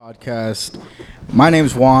Podcast. My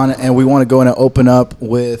name's Juan, and we want to go in and open up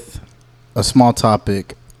with a small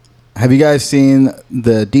topic. Have you guys seen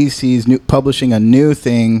the DC's publishing a new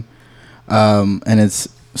thing, and it's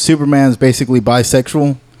Superman's basically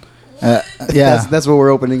bisexual? Yeah, that's what we're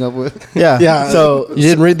opening up with. yeah. So You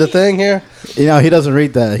didn't read the thing here? he doesn't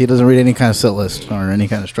read that. He doesn't read any kind of set list or any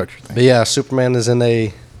kind of structure thing. But yeah, Superman is in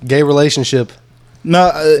a gay relationship. No,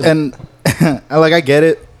 and I get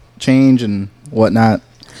it, change and whatnot.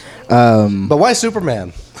 But why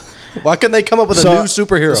Superman? Why couldn't they come up with a new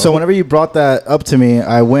superhero? So whenever you brought that up to me,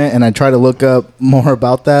 I went and I tried to look up more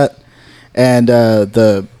about that. And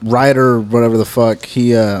the writer, whatever the fuck,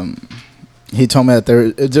 he told me that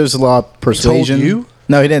there's a lot of persuasion. He told you?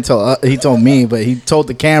 No, he didn't tell. He told me, but he told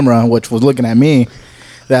the camera, which was looking at me,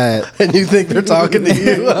 that. And you think they're talking to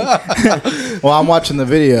you? Well, I'm watching the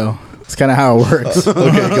video. It's kind of how it works.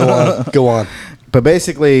 Okay, go on. But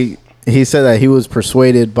basically, he said that he was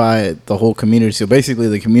persuaded by the whole community. So basically,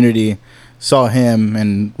 the community saw him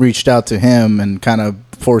and reached out to him and kind of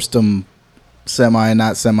forced him,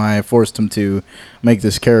 forced him to make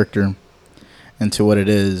this character into what it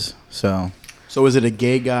is. So is it a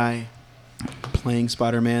gay guy playing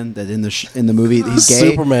Spider-Man that in the movie he's gay?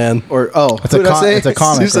 Superman. Or it's a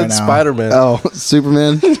comic You said right now. Spider-Man. Oh,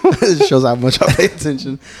 Superman. It shows how much I pay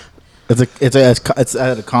attention. It's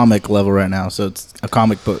at a comic level right now. So it's a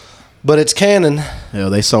comic book. But it's canon.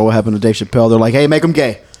 They saw what happened to Dave Chappelle. They're like, hey, make him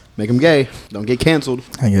gay. Make him gay. Don't get canceled.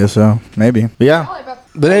 I guess so. Maybe. But yeah.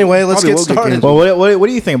 But anyway, let's Probably get will get started. canceled. Well, what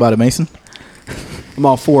do you think about it, Mason? I'm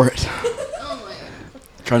all for it.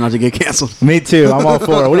 Try not to get canceled. Me too. I'm all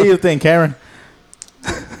for it. What do you think, Karen?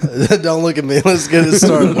 Don't look at me. Let's get it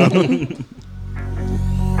started.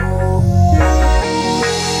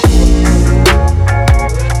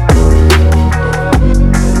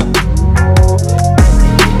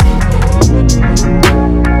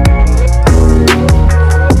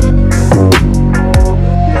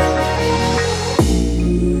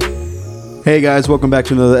 Hey guys, welcome back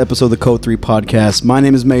to another episode of the Code 3 podcast. My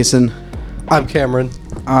name is Mason. I'm Cameron.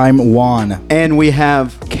 I'm Juan. And we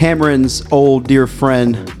have Cameron's old dear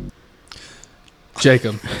friend,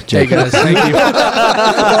 Jacob. Hey guys, thank you.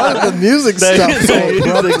 Why did the music stop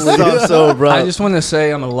so abruptly? I just want to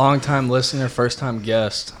say I'm a long-time listener, first-time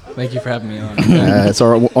guest. Thank you for having me on. it's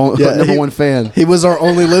our number one fan. He was our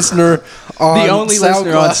only listener on The only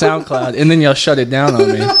listener on SoundCloud, and then y'all shut it down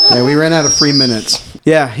on me. Yeah, we ran out of free minutes.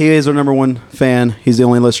 Yeah, he is our number one fan. He's the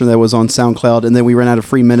only listener that was on SoundCloud, and then we ran out of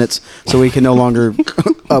free minutes, so we can no longer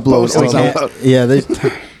upload on SoundCloud. Yeah,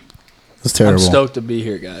 that's terrible. I'm stoked to be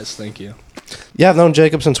here, guys. Thank you. Yeah, I've known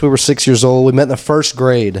Jacob since we were 6 years old. We met in the first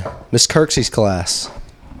grade, Miss Kirksey's class.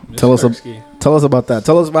 Tell us about that.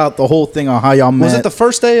 Tell us about the whole thing on how y'all met. Was it the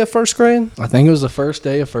first day of first grade? I think it was the first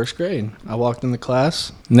day of first grade. I walked in the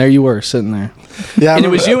class, and there you were, sitting there. Yeah, And it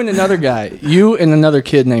was you and another guy. You and another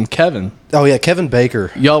kid named Kevin. Oh yeah, Kevin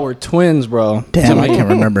Baker. Y'all were twins, bro. Damn, I can't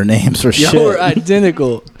remember names or shit. Y'all were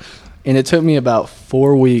identical. And it took me about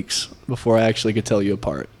 4 weeks before I actually could tell you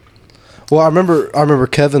apart. Well, I remember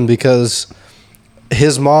Kevin because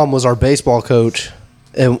his mom was our baseball coach,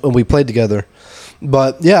 and we played together.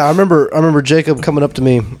 But yeah, I remember Jacob coming up to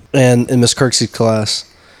me and in Miss Kirksey's class,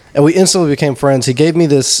 and we instantly became friends. He gave me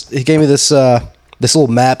this little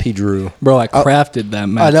map he drew. Bro, I crafted that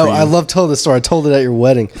map. I know. for you. I love telling this story. I told it at your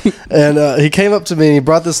wedding. And he came up to me and he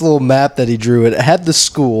brought this little map that he drew. It had the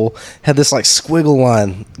school, had this like squiggle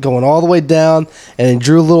line going all the way down, and he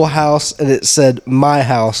drew a little house, and it said my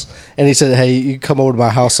house. And he said, hey, you come over to my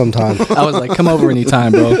house sometime. I was like, come over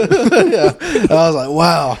anytime, bro. Yeah. I was like,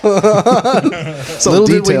 wow. So little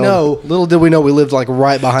detailed. did we know we lived like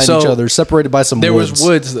right behind So, each other, separated by some There woods. was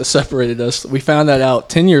woods that separated us. We found that out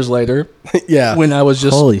 10 years later Yeah. when I was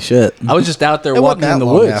just Holy shit. I was just out there It wasn't walking in that the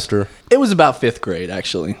long woods. after. It was about 5th grade,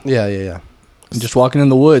 actually. Yeah. Just walking in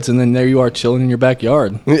the woods, and then there you are chilling in your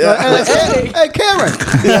backyard. Yeah. Hey, Cameron.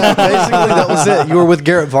 Yeah, basically that was it. You were with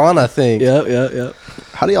Garrett Vaughn, I think. Yep.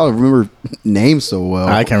 How do y'all remember names so well?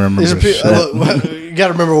 I can't remember These are shit. look, you got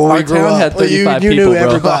to remember where Our we grew town up. had 35 you knew people, bro.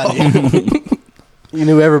 everybody. You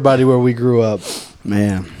knew everybody where we grew up.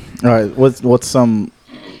 Man. All right, what's some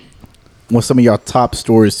of y'all top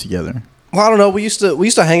stories together? Well, I don't know. We used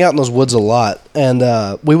to hang out in those woods a lot, and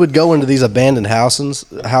we would go into these abandoned houses.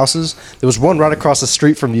 There was one right across the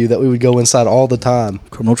street from you that we would go inside all the time.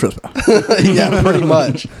 Criminal trespass. Yeah, pretty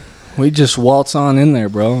much. We just waltz on in there,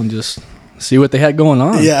 bro, and just see what they had going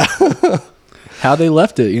on. Yeah. How they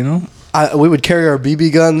left it, you know? We would carry our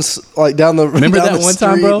BB guns like down the Remember down that the one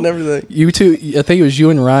time, street bro? and everything. You two, I think it was you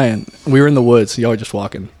and Ryan. We were in the woods. Y'all were just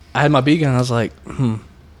walking. I had my B gun. I was like, I'm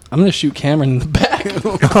going to shoot Cameron in the back.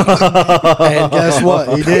 back. And guess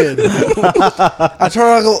what? He did. I turn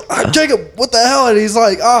around and go, Jacob, what the hell? And he's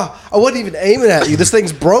like, I wasn't even aiming at you. This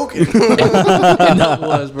thing's broken. And that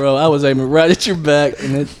was, bro. I was aiming right at your back,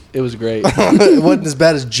 and it was great. It wasn't as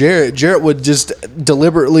bad as Jarrett. Jarrett would just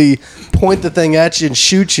deliberately point the thing at you and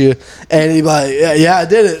shoot you. And he'd be like, yeah, I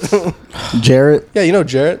did it. Jarrett, Yeah, you know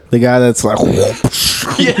Jarrett. the guy that's like,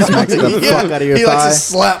 Smacks the fuck out of your he thigh. likes to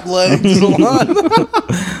slap legs a lot.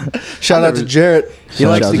 Shout out to Jarrett. He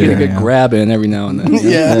likes to get a good grab in every now and then. You know?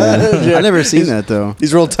 Yeah. I've never seen that though.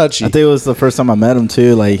 He's real touchy. I think it was the first time I met him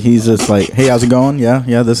too. Like he's just like, "Hey, how's it going?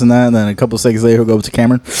 Yeah, this and that." And then a couple seconds later, he'll go up to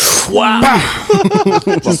Cameron, slap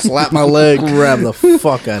my leg. grab the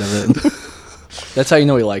fuck out of it. That's how you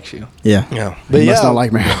know he likes you. Yeah, Yeah. But Must yeah, not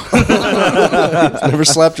like me. never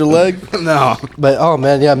slapped your leg. No. But oh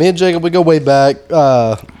man, yeah, me and Jacob, we go way back. We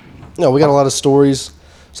got a lot of stories.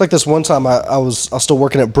 It's like this one time I was still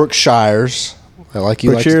working at Brookshire's. I like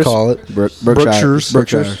you like to call it. Berkshire's.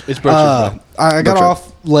 It's Berkshire. I got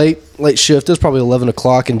off late shift. It was probably 11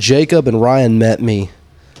 o'clock, and Jacob and Ryan met me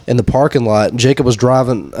in the parking lot. Jacob was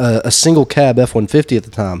driving a single cab F-150 at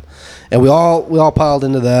the time, and we all piled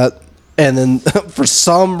into that. And then for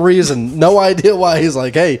some reason, no idea why, he's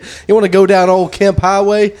like, "Hey, you want to go down Old Kemp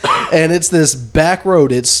Highway?" And it's this back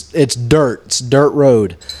road. It's dirt. It's dirt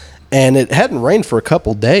road, and it hadn't rained for a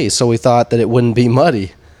couple days, so we thought that it wouldn't be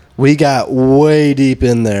muddy. We got way deep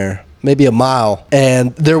in there, maybe a mile,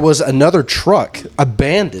 and there was another truck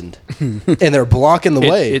abandoned, and they're blocking the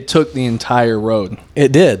way. It took the entire road.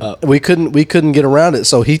 It did. We couldn't get around it,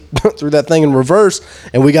 so he threw that thing in reverse,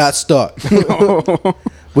 and we got stuck.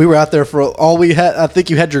 We were out there for all we had. I think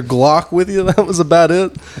you had your Glock with you. That was about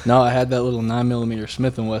it. No, I had that little 9mm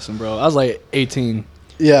Smith & Wesson, bro. I was like 18.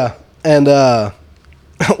 Yeah, and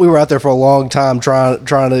we were out there for a long time trying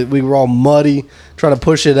to. We were all muddy, trying to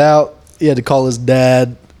push it out. He had to call his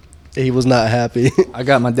dad. He was not happy. I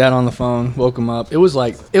got my dad on the phone, woke him up. It was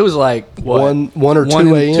like what? 1 or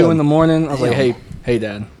 2 a.m. 2 in the morning. I was like, hey,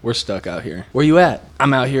 Dad, we're stuck out here. Where you at?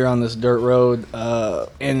 I'm out here on this dirt road,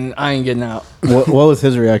 and I ain't getting out. What was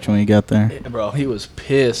his reaction when he got there? Bro, he was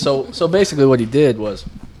pissed. So basically, what he did was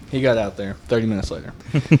he got out there 30 minutes later.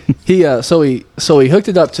 He hooked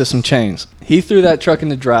it up to some chains. He threw that truck in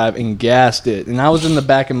the drive and gassed it, and I was in the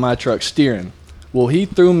back of my truck steering. Well, he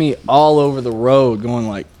threw me all over the road, going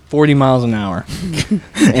like 40 miles an hour.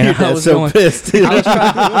 And I was so pissed.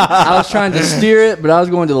 I was trying to steer it, but I was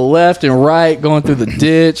going to the left and right, going through the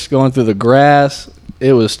ditch, going through the grass.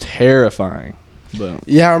 It was terrifying. But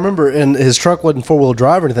yeah, I remember, and his truck wasn't 4-wheel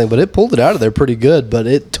drive or anything, but it pulled it out of there pretty good, but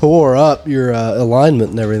it tore up your alignment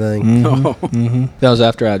and everything. Mm-hmm. That was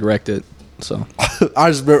after I'd wrecked it. So I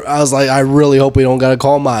was like, I really hope we don't got to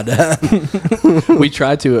call my dad. We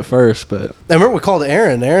tried to at first, but I remember we called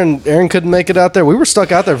Aaron. Aaron couldn't make it out there. We were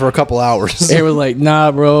stuck out there for a couple hours. they were like,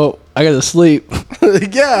 "Nah, bro, I gotta sleep."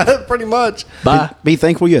 Yeah, pretty much. Bye. Be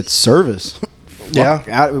thankful you had service.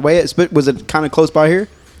 Yeah. Was it kind of close by here?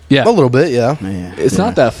 Yeah, A little bit, yeah. Man. it's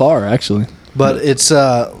not that far actually. But it's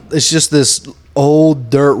just this old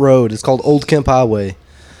dirt road. It's called Old Kemp Highway.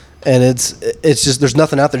 And it's just, there's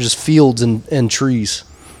nothing out there, just fields and trees.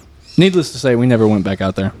 Needless to say, we never went back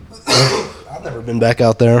out there. I've never been back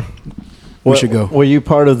out there. We should go. Were you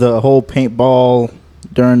part of the whole paintball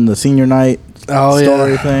during the senior night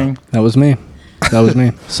story thing? That was me.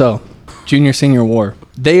 So, junior senior war.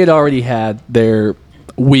 They had already had their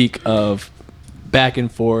week of back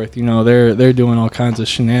and forth. You know, they're doing all kinds of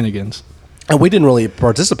shenanigans. And we didn't really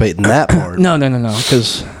participate in that part. No,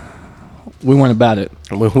 because we weren't about it.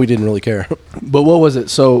 We didn't really care. But what was it?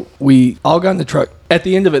 So we all got in the truck. At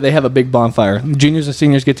the end of it, they have a big bonfire. Juniors and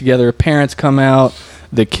seniors get together. Parents come out.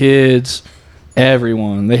 The kids,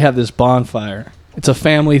 everyone. They have this bonfire. It's a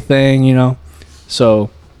family thing, you know. So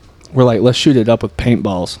we're like, let's shoot it up with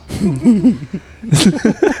paintballs.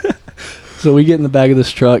 So we get in the back of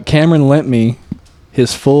this truck. Cameron lent me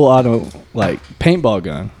his full auto paintball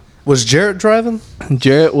gun. Was Jarrett driving?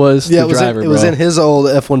 Jarrett was the driver, it was in his old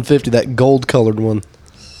F-150, that gold colored one.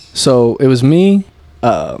 So it was me,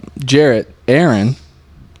 Jarrett, Aaron,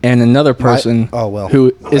 and another person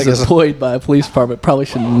who is employed by a police department. Probably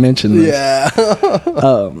shouldn't mention this.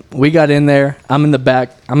 Yeah. We got in there. I'm in the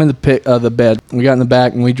back. I'm in the bed. We got in the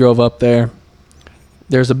back and we drove up there.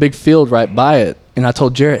 There's a big field right by it. And I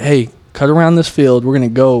told Jarrett, hey, cut around this field. We're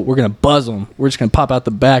going to buzz them. We're just going to pop out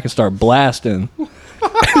the back and start blasting.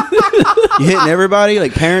 You hitting everybody,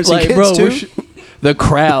 like parents and kids bro, too? The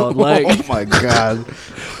crowd, like. Oh my god!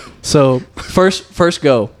 So first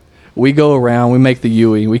go, we go around, we make the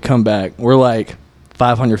Yui, we come back. We're like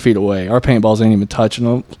 500 feet away. Our paintballs ain't even touching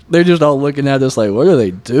them. They're just all looking at us like, what are they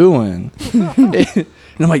doing? And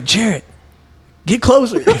I'm like, Jarrett, get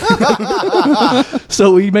closer.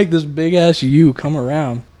 So we make this big ass U come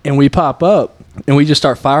around, and we pop up, and we just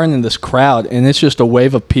start firing in this crowd, and it's just a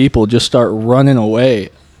wave of people just start running away.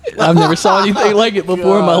 I've never saw anything like it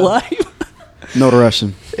before in my life. No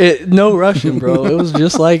Russian. No Russian, bro. It was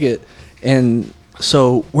just like it. And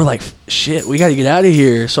so we're like, shit, we got to get out of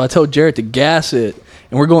here. So I told Jarrett to gas it,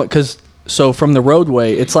 and we're going, so from the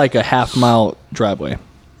roadway, it's like a half-mile driveway.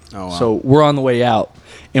 Oh, wow. So we're on the way out,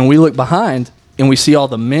 and we look behind, and we see all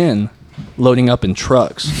the men loading up in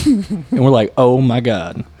trucks. And we're like, oh, my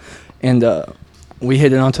God. And we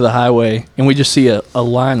hit it onto the highway, and we just see a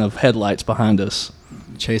line of headlights behind us.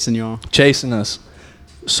 Chasing y'all? Chasing us.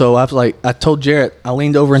 So I was like, I told Jarrett, I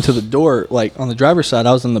leaned over into the door, like on the driver's side,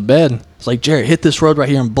 I was in the bed. It's like, Jarrett, hit this road right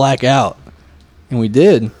here and black out. And we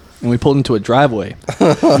did. And we pulled into a driveway.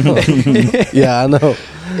 Yeah, I know.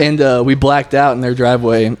 And we blacked out in their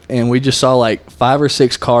driveway, and we just saw like 5 or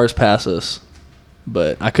 6 cars pass us.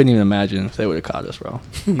 But I couldn't even imagine if they would have caught us, bro.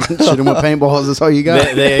 Shoot them with paintballs. That's all you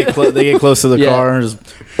got. They get close to the car and just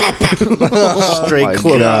straight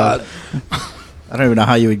close. God. I don't even know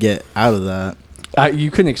how you would get out of that.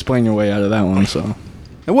 You couldn't explain your way out of that one, so.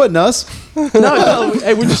 It wasn't us. No,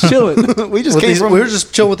 hey, we're just chilling. We just We were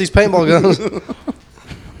just chilling with these paintball guns.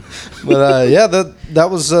 But yeah,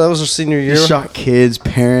 that was our senior year. Shot kids,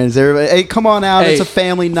 parents, everybody. Hey, come on out. Hey, it's a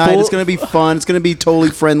family night. It's going to be fun. It's going to be totally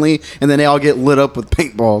friendly. And then they all get lit up with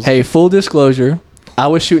paintballs. Hey, full disclosure, I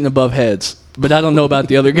was shooting above heads, but I don't know about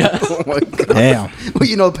the other guy. Oh, my God. Damn. Well,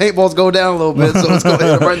 you know, paintballs go down a little bit, so it's going to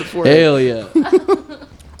hit them right in the forehead. Hell yeah.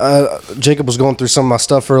 Jacob was going through some of my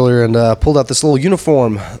stuff earlier and pulled out this little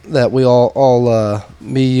uniform that we all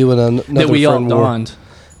me, you, and another That we all friend wore. donned.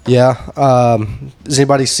 Yeah. Has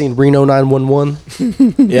anybody seen Reno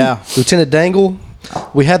 911? Yeah. Lieutenant Dangle.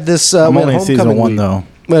 We had this. I'm we had only in season homecoming 1 week. though.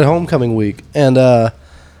 We had homecoming week, and we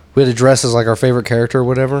had to dress as like our favorite character or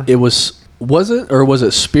whatever. It was it, or was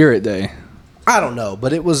it Spirit Day? I don't know,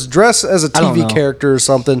 but it was dressed as a I don't TV know. character or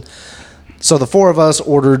something. So the 4 of us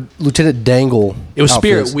ordered Lieutenant Dangle. It was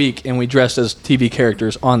outfits. Spirit Week, and we dressed as TV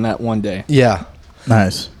characters on that one day. Yeah.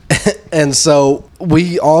 Nice. And so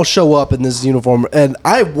we all show up in this uniform, and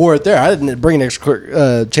I wore it there. I didn't bring an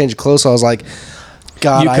extra change of clothes. So I was like,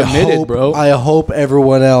 God, You committed, bro. I hope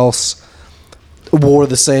everyone else wore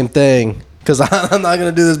the same thing because I'm not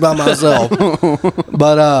going to do this by myself.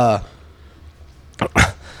 But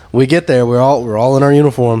we get there. We're all in our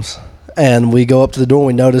uniforms, and we go up to the door. And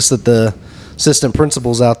we notice that the assistant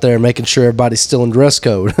principal's out there making sure everybody's still in dress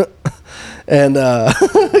code. And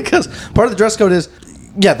because part of the dress code is,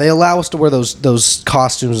 yeah, they allow us to wear those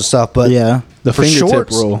costumes and stuff, but Yeah. The for fingertip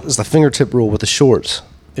shorts, rule. is the fingertip rule with the shorts.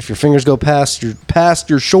 If your fingers go past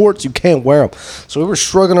your shorts, you can't wear them. So we were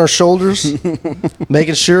shrugging our shoulders,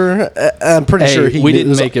 making sure. I'm pretty Hey, sure we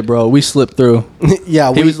didn't make it, bro. We slipped through.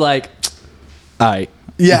 Yeah, He was like, all right.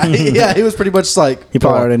 yeah, yeah. He was pretty much like He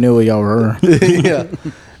probably already knew what y'all were. yeah,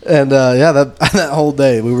 and yeah, that whole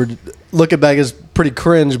day we were looking back is pretty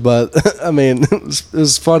cringe, but I mean it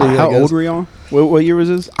was funny. I How guess. old were y'all? What year was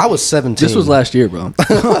this? I was 17. This was last year, bro.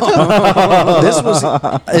 This was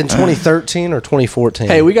in 2013 or 2014.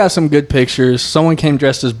 Hey, we got some good pictures. Someone came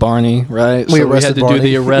dressed as Barney, right? We So we had arrested to Barney. do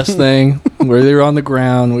the arrest thing where they were on the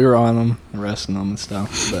ground. We were on them, arresting them and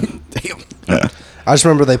stuff. But Damn. I just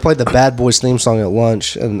remember they played the Bad Boys theme song at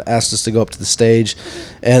lunch and asked us to go up to the stage,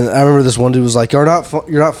 and I remember this one dude was like, "You're not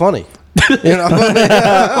funny." You know?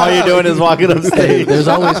 All you're doing is walking up hey, stage. there's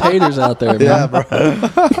always haters out there, man. Yeah, bro.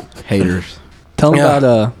 Haters. Tell them Yeah.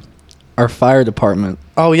 about our fire department.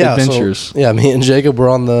 Oh yeah, Adventures. So, yeah, me and Jacob were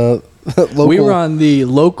on the local. We were on the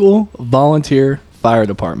local volunteer fire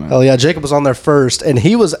department. Oh yeah, Jacob was on there first, and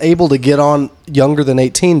he was able to get on younger than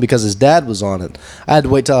 18 because his dad was on it. I had to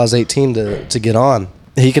wait till I was 18 to get on.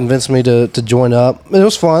 He convinced me to join up. It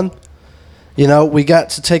was fun. You know, we got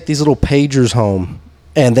to take these little pagers home,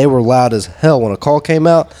 and they were loud as hell. When a call came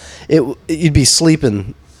out, you'd be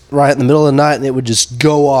sleeping right in the middle of the night, and it would just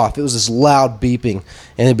go off. It was this loud beeping,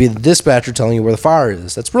 and it'd be the dispatcher telling you where the fire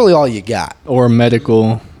is. That's really all you got. Or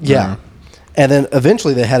medical. Yeah. And then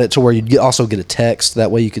eventually they had it to where you'd also get a text.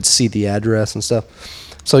 That way you could see the address and stuff.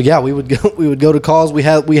 So yeah, we would go to calls. We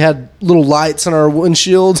had little lights on our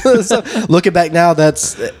windshields. So looking back now,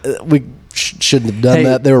 we shouldn't have done Hey,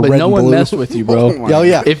 that. They were but red no and one blue. messed with you, bro. Oh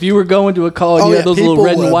yeah. If you were going to a call and Oh, you yeah, had those little people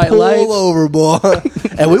red and would white pull lights. over, boy.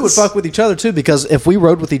 And we would fuck with each other too, because if we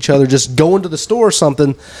rode with each other, just going to the store or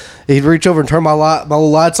something, he'd reach over and turn my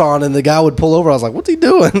little lights on, and the guy would pull over. I was like, "What's he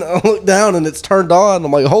doing?" I look down and it's turned on.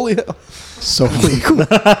 I'm like, "Holy hell!" So illegal.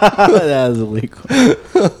 That is illegal.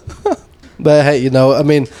 But hey, I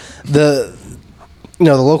mean, the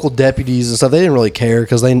local deputies and stuff, they didn't really care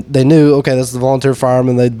because they knew, okay, that's the volunteer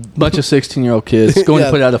fireman. They Bunch of 16-year-old kids going Yeah.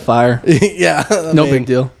 to put out a fire. yeah, No big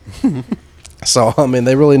deal. So I mean,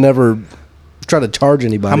 they really never try to charge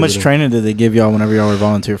anybody. How much with it. training did they give y'all whenever y'all were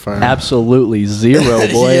volunteer firemen? Absolutely zero,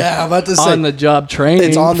 boy. Yeah, I'm about to say On the job training.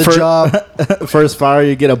 it's on the job. First fire,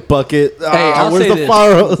 you get a bucket. I'll Where's say the this.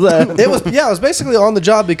 fire hose at? It was basically on the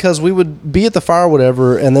job because we would be at the fire or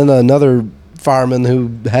whatever, and then another fireman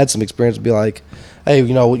who had some experience would be like, hey,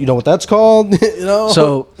 you know what that's called?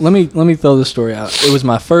 So let me throw this story out. It was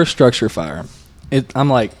my first structure fire. I'm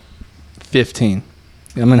like 15.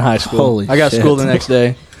 I'm in high school. Holy I got shit. school the next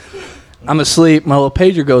day. I'm asleep. My little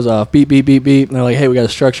pager goes off. Beep, beep, beep, beep. And they're like, hey, we got a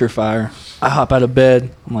structure fire. I hop out of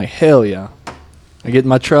bed. I'm like, hell yeah. I get in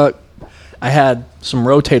my truck. I had some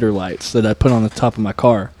rotator lights that I put on the top of my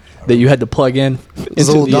car that you had to plug in It's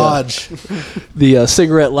a into little the, Dodge. the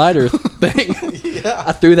cigarette lighter thing.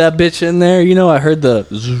 I threw that bitch in there. I heard the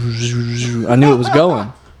zzz. I knew it was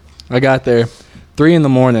going. I got there. 3 in the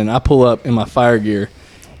morning. I pull up in my fire gear,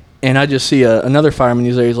 and I just see another fireman.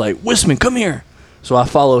 He's there. He's like, Wisman, come here. So I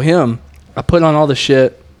follow him. I put on all the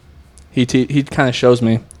shit. He kind of shows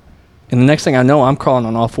me. And the next thing I know, I'm crawling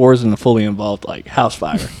on all fours in a fully involved, house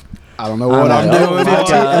fire. I don't know what I'm like, doing. oh my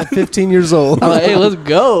God. At 15 years old. I'm like, hey, let's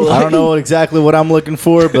go. I don't know exactly what I'm looking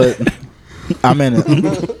for, but I'm in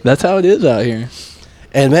it. That's how it is out here.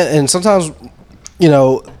 And man, and sometimes,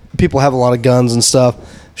 people have a lot of guns and stuff.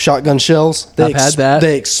 Shotgun shells. I've had that.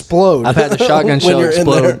 They explode. I've had the shotgun when shell you're in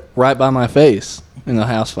there. explode right by my face in the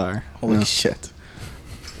house fire. Holy shit.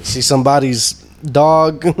 See somebody's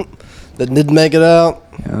dog that didn't make it out.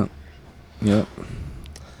 Yeah. Yep.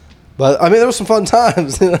 But I mean, there were some fun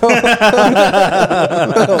times.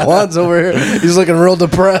 Juan's over here. He's looking real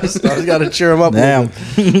depressed. I just got to cheer him up. Damn.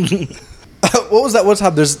 What was that one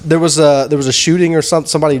time? There was a shooting or something.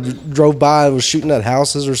 Somebody drove by and was shooting at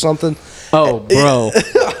houses or something. Oh, bro.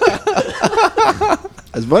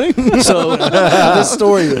 That's funny. So This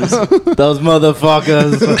story is. Those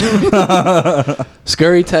motherfuckers.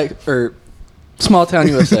 Scurry Tech or small town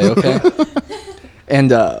USA, okay?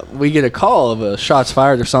 And we get a call of a shots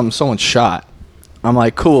fired or something. Someone shot. I'm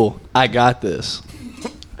like, cool, I got this.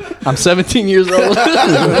 I'm 17 years old.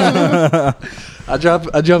 I drive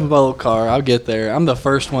in my little car. I'll get there. I'm the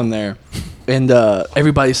first one there, and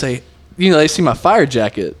everybody say, they see my fire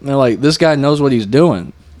jacket. And they're like, this guy knows what he's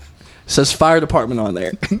doing. It says fire department on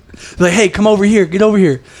there. They're like, hey, come over here, get over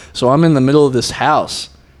here. So I'm in the middle of this house,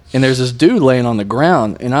 and there's this dude laying on the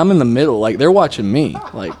ground, and I'm in the middle, like they're watching me,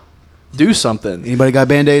 like do something. Anybody got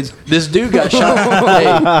Band-Aids? This dude got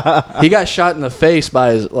shot. He got shot in the face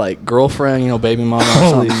by his girlfriend, baby mama or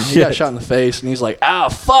something. He got shot in the face, and he's like, "Ow,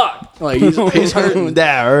 fuck!" Like he's hurting.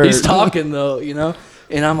 That hurt. He's talking though,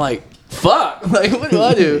 and I'm like, "Fuck!" Like what do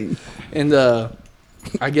I do? And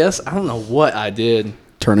I guess I don't know what I did.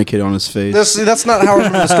 Tourniquet on his face. That's not how I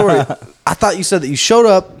remember the story. I thought you said that you showed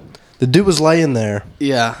up. The dude was laying there.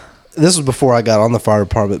 Yeah. This was before I got on the fire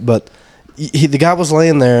department, but the guy was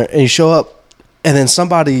laying there, and he showed up, and then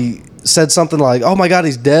somebody said something like, "Oh my God,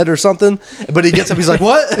 he's dead" or something. But he gets up, he's like,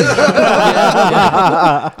 "What?"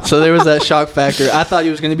 Yeah. So there was that shock factor. I thought he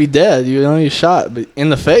was going to be dead. He was shot but in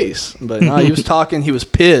the face, but no, he was talking. He was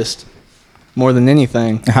pissed more than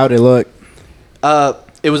anything. How'd it look?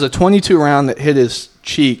 It was a 22 round that hit his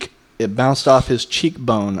cheek. It bounced off his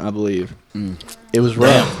cheekbone, I believe. It was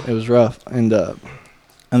rough. It was rough, and And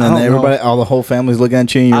I then don't everybody, know. all the whole family's looking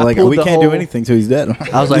at you, and you're I like, pulled we the can't do whole- anything till he's dead.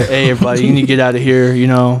 I was like, "Hey, everybody, you need to get out of here.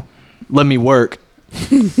 Let me work."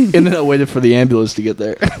 And then I waited for the ambulance to get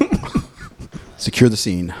there. Secure the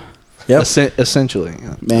scene. Yep. Essentially,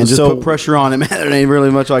 yeah. Man, just So- put pressure on it, man. There ain't really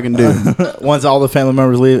much I can do. Once all the family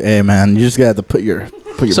members leave, hey man, you just got to put your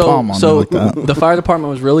palm on So it like that. the fire department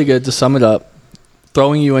was really good. To sum it up,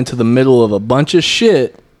 throwing you into the middle of a bunch of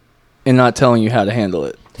shit and not telling you how to handle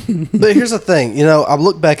it. But here's the thing, I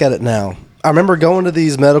look back at it now. I remember going to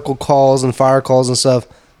these medical calls and fire calls and stuff.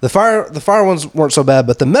 The fire ones weren't so bad,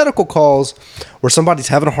 but the medical calls where somebody's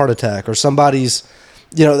having a heart attack or somebody's,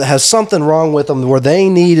 that has something wrong with them where they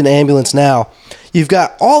need an ambulance now. You've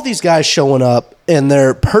got all these guys showing up in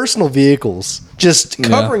their personal vehicles, just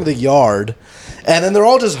covering the yard, and then they're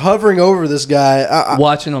all just hovering over this guy.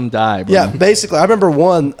 Watching them die, bro. Yeah, basically. I remember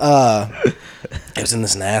one, it was in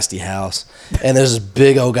this nasty house, and there's this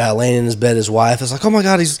big old guy laying in his bed. His wife is like, "Oh my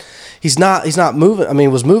God, he's not moving." I mean, he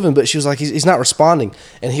was moving, but she was like, he's not responding,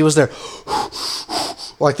 and he was there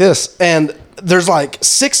like this. And there's like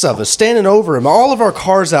 6 of us standing over him. All of our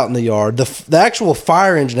cars out in the yard. The actual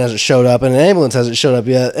fire engine hasn't showed up, and an ambulance hasn't showed up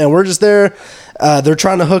yet. And we're just there. They're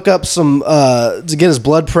trying to hook up some to get his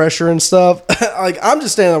blood pressure and stuff. Like I'm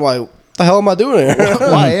just standing there like, what the hell am I doing here?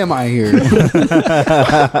 Why am I here?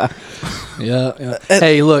 Yeah.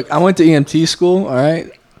 Hey, look, I went to EMT school. All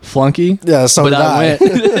right, flunky. Yeah, so but did I I.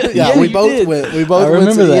 went. Yeah, we you both did. went. We both I went to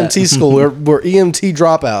remember that. EMT school. We're EMT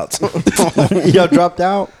dropouts. Y'all dropped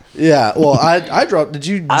out? Yeah. Well, I dropped. Did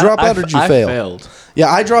you drop out or did you fail? I failed. Yeah,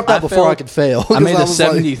 I dropped out before I could fail. I made a was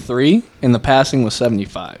like- 73, and the passing was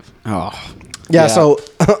 75. Oh. Yeah, Yeah. so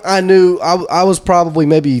I knew I was probably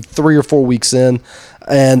maybe 3 or 4 weeks in,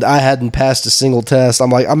 and I hadn't passed a single test. I'm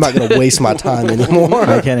like, I'm not going to waste my time anymore.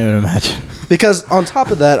 I can't even imagine. Because on top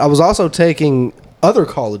of that, I was also taking other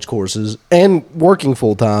college courses and working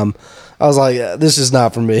full time. I was like, this is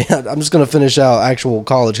not for me. I'm just going to finish out actual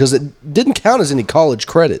college because it didn't count as any college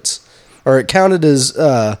credits, or it counted as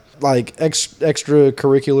like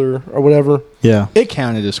extracurricular or whatever. Yeah. It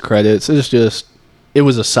counted as credits. It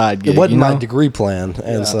was a side gig. It wasn't you know? my degree plan,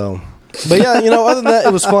 and so. But yeah, other than that,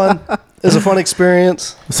 it was fun. It was a fun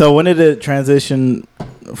experience. So when did it transition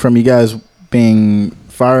from you guys being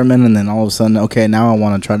firemen and then all of a sudden, okay, now I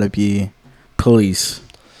want to try to be police?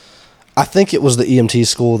 I think it was the EMT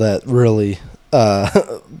school that really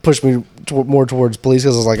pushed me more towards police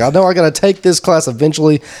because I was like, I know I got to take this class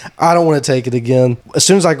eventually. I don't want to take it again. As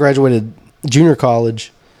soon as I graduated junior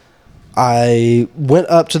college, I went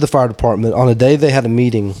up to the fire department on a day they had a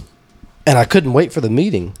meeting, and I couldn't wait for the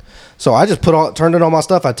meeting. So I just turned in all my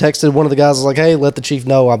stuff. I texted one of the guys. I was like, "Hey, let the chief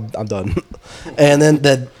know I'm done." And then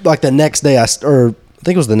the next day, I think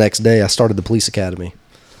it was the next day, I started the police academy.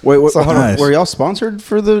 Wait, So hold on. nice. Were y'all sponsored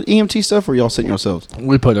for the EMT stuff, or y'all sitting yourselves?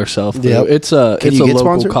 We put ourselves through. Yep. It's a you get local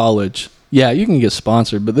sponsored? college. Yeah, you can get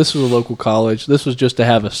sponsored, but this was a local college. This was just to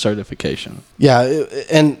have a certification. Yeah,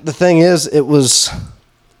 and the thing is, it was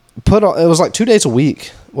put on. It was like 2 days a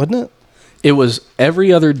week, wasn't it? It was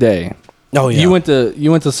every other day. Oh yeah. You went to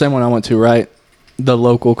the same one I went to, right? The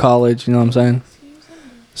local college, you know what I'm saying?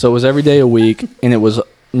 So it was every day a week, and it was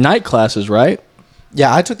night classes, right?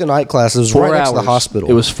 Yeah, I took the night class. It was 4 right hours. next to the hospital.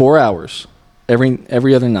 It was 4 hours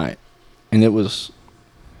every other night, and it was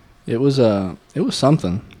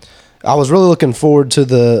something. I was really looking forward to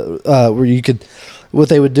the where you could. What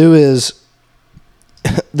they would do is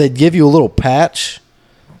they'd give you a little patch,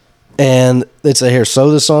 and they'd say, "Here,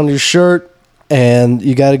 sew this on your shirt, and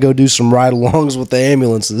you got to go do some ride-alongs with the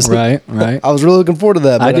ambulances." Right. I was really looking forward to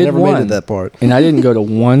that, but I did never one, made it that part. and I didn't go to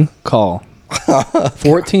one call.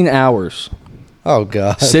 14 hours Oh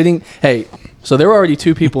god. sitting. Hey, so there were already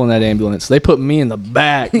 2 people in that ambulance. They put me in the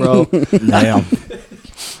back, bro. Damn.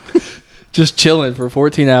 Just chilling for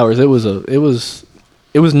 14 hours. It was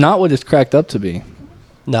not what it's cracked up to be.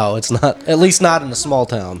 No, it's not. At least not in a small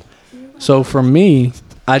town. So for me,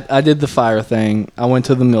 I did the fire thing. I went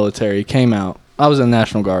to the military, came out. I was in the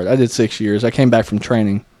National Guard. I did 6 years. I came back from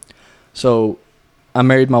training. So I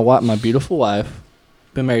married my beautiful wife.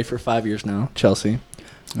 Been married for 5 years now, Chelsea.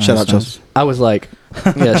 Shout out, Chelsea. I was like,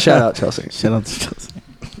 yeah, shout out Chelsea. Shout out to Chelsea.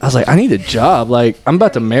 I was like, I need a job. Like, I'm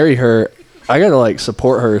about to marry her. I got to, like,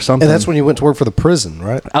 support her or something. And that's when you went to work for the prison,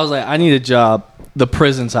 right? I was like, I need a job. The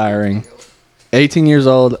prison's hiring. 18 years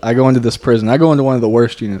old, I go into this prison. I go into one of the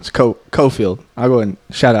worst units, Cofield. I go and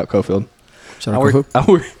shout out Cofield. Shout I out,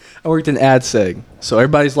 I worked in AdSeg. So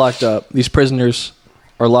everybody's locked up. These prisoners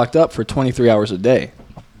are locked up for 23 hours a day.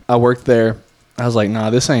 I worked there. I was like, nah,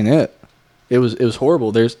 this ain't it. It was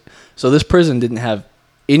horrible. So this prison didn't have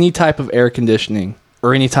any type of air conditioning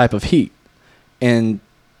or any type of heat. And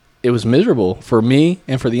it was miserable for me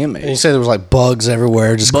and for the inmates. And you say there was like bugs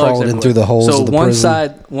everywhere, just Bugs crawling in everywhere. through the holes of the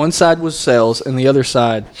prison. One side was cells and the other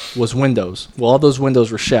side was windows. Well, all those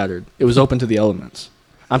windows were shattered. It was open to the elements.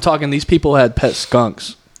 I'm talking these people had pet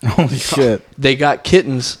skunks. Holy shit. They got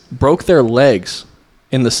kittens, broke their legs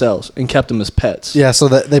in the cells and kept them as pets. Yeah, so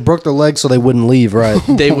that they broke their legs so they wouldn't leave, right?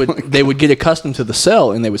 They would get accustomed to the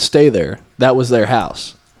cell and they would stay there. That was their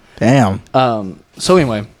house. Damn. So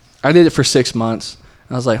anyway, I did it for 6 months.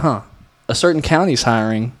 And I was like, a certain county's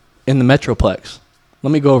hiring in the Metroplex.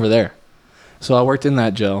 Let me go over there. So I worked in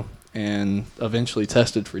that jail and eventually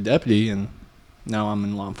tested for deputy, and now I'm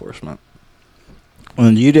in law enforcement.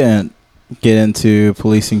 And you didn't get into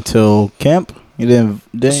policing till camp? You didn't?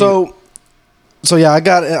 So yeah, I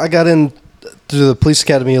got in to the police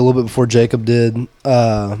academy a little bit before Jacob did,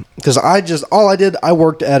 because I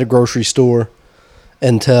worked at a grocery store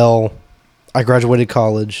until I graduated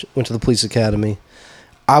college, went to the police academy.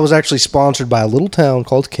 I was actually sponsored by a little town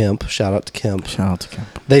called Kemp. Shout out to Kemp. Shout out to camp.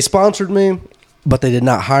 They sponsored me, but they did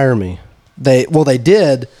not hire me. They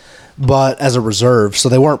did, but as a reserve, so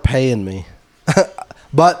they weren't paying me.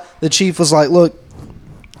 But the chief was like, look,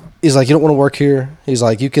 he's like, you don't want to work here. He's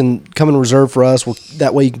like, you can come in reserve for us. Well,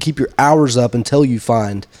 that way you can keep your hours up until you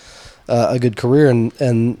find a good career.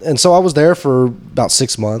 And so I was there for about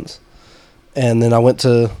 6 months. And then I went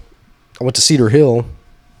to Cedar Hill.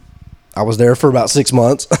 I was there for about 6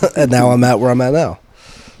 months. And now I'm at where I'm at now.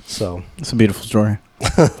 So It's a beautiful story.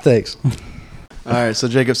 thanks. All right, so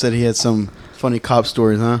Jacob said he had some funny cop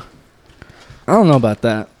stories, huh? I don't know about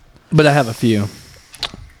that, but I have a few.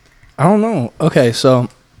 I don't know. Okay, so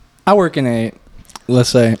I work in let's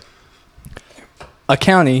say, a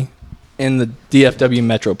county in the DFW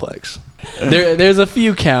Metroplex. There's a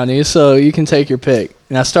few counties, so you can take your pick.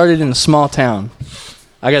 And I started in a small town.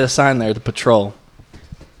 I got assigned there to patrol.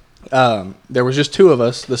 There was just 2 of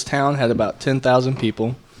us. This town had about 10,000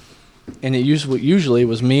 people, and it usually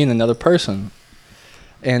was me and another person.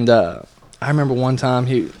 And I remember one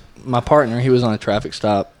time my partner, he was on a traffic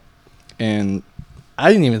stop, and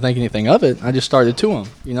I didn't even think anything of it. I just started to him,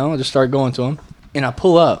 I just started going to him. And I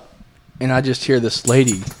pull up, and I just hear this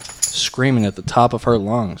lady screaming at the top of her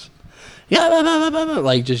lungs. Yeah,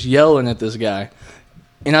 like just yelling at this guy.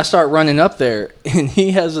 And I start running up there, and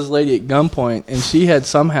he has this lady at gunpoint, and she had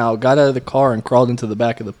somehow got out of the car and crawled into the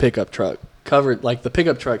back of the pickup truck. Covered, like the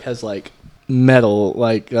pickup truck has like metal,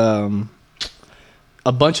 like a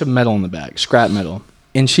bunch of metal in the back, scrap metal.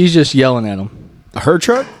 And she's just yelling at him. Her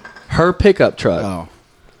truck? Her pickup truck. Oh.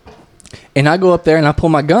 And I go up there and I pull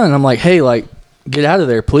my gun. And I'm like, hey, like, get out of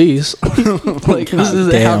there, please. Like, this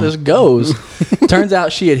is how this goes. Turns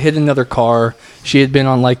out she had hit another car. She had been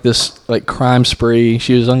on like this like crime spree.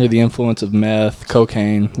 She was under the influence of meth,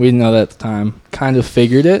 cocaine. We didn't know that at the time. Kind of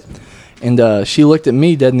figured it. And she looked at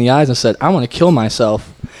me dead in the eyes and said, I want to kill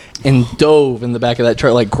myself. And dove in the back of that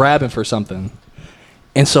truck, like grabbing for something.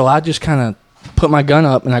 And so I just kind of put my gun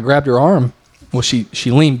up and I grabbed her arm. Well, she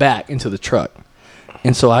leaned back into the truck.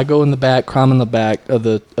 And so I go in the back, climb in the back of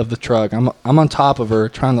the truck. I'm on top of her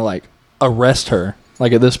trying to like arrest her,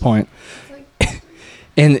 like at this point.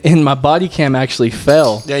 And my body cam actually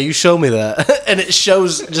fell. Yeah, you show me that. And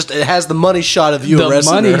it has the money shot of you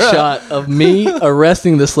arresting her. The money shot of me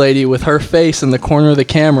arresting this lady with her face in the corner of the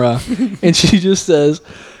camera. And she just says,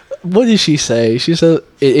 what did she say? She said,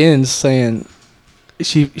 it ends saying,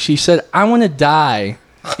 she said, I want to die.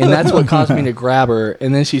 And that's what caused me to grab her.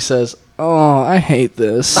 And then she says, oh, I hate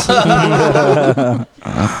this.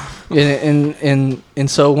 and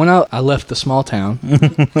so when I left the small town,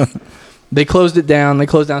 they closed it down. They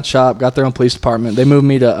closed down shop, got their own police department. They moved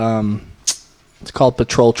me to, it's called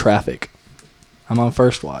patrol traffic. I'm on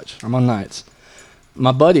first watch. I'm on nights.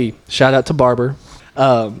 My buddy, shout out to Barber.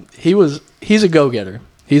 He's a go-getter.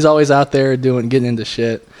 He's always out there getting into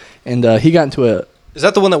shit. And he got into a... Is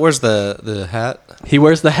that the one that wears the hat? He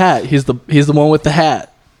wears the hat. He's the one with the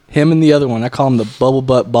hat. Him and the other one. I call them the bubble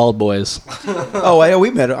butt bald boys. Oh, yeah, we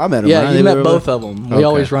met him. I met him. Yeah, right? you met both of them. We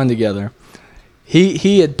always run together.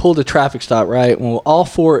 He had pulled a traffic stop, right? Well,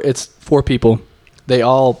 it's 4 people. They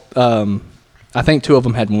all, I think 2 of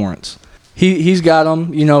them had warrants. He's got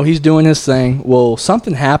them. He's doing his thing. Well,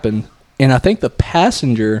 something happened, and I think the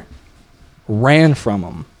passenger ran from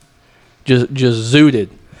him. Just zooted.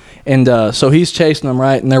 And so he's chasing them,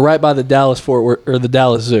 right? And they're right by the Dallas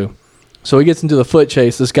Zoo. So he gets into the foot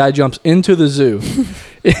chase. This guy jumps into the zoo.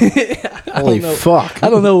 Holy fuck.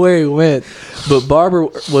 I don't know where he went. But Barber,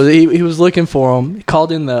 he was looking for him. He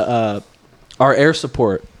called in our air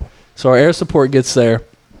support. So our air support gets there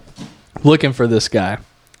looking for this guy.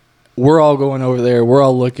 We're all going over there. We're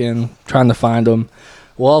all looking, trying to find him.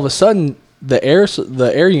 Well, all of a sudden, the air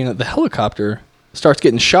unit, the helicopter, starts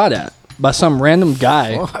getting shot at by some random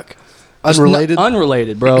guy. Fuck. Unrelated?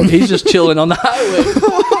 Unrelated, bro. He's just chilling on the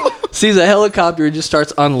highway. Sees a helicopter and just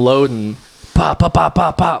starts unloading. Pop, pop, pop,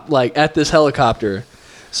 pop, pop. Like at this helicopter.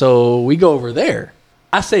 So we go over there.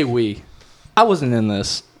 I say we. I wasn't in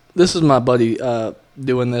this. This is my buddy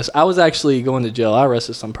doing this. I was actually going to jail. I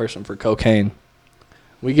arrested some person for cocaine.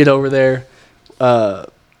 We get over there. And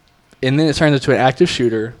then it turned into an active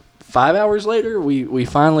shooter. 5 hours later, we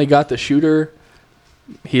finally got the shooter.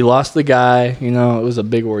 He lost the guy. It was a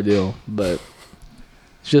big ordeal. But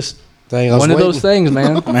it's just one of those things,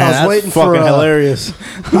 man. Man, I was waiting for hilarious.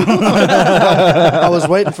 I was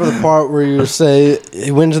waiting for the part where you say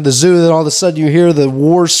he went to the zoo, then all of a sudden you hear the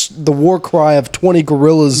war cry of 20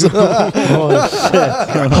 gorillas. Oh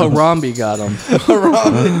shit! Harambe got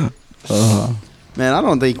him. Man, I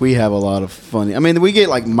don't think we have a lot of funny. I mean, we get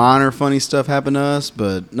like minor funny stuff happen to us,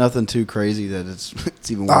 but nothing too crazy that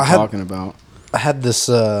it's even worth talking about. I had this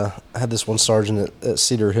one sergeant at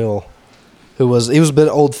Cedar Hill who was a bit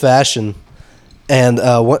old fashioned, And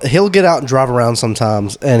he'll get out and drive around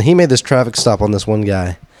sometimes. And he made this traffic stop on this one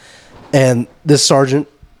guy. And this sergeant,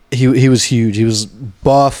 he was huge. He was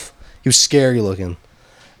buff. He was scary looking.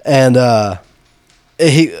 And I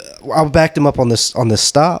backed him up on this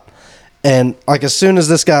stop. And like as soon as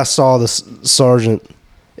this guy saw this sergeant,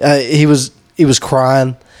 he was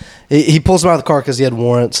crying. He pulls him out of the car because he had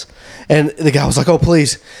warrants. And the guy was like, "Oh,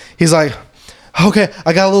 please." He's like, "Okay,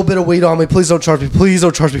 I got a little bit of weed on me. Please don't charge me. Please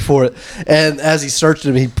don't charge me for it." And as he searched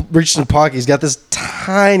him, he reached in the pocket. He's got this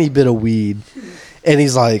tiny bit of weed. And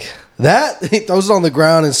he's like, "That?" He throws it on the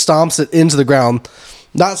ground and stomps it into the ground.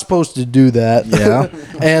 Not supposed to do that. Yeah.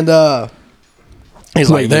 And he's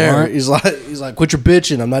like, "There." He's like, "Quit your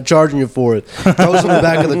bitching. I'm not charging you for it." Throws it in the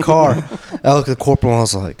back of the car. I look at the corporal and I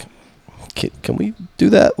was like, Can we do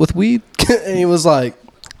that with weed? And he was like,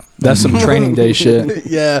 That's some training day shit.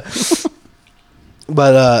 Yeah.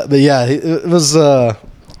 But yeah, it was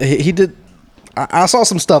he did. I saw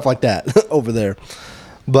some stuff like that over there,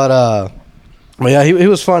 but yeah, he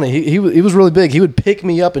was funny. He was really big. He would pick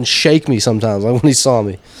me up and shake me sometimes, like when he saw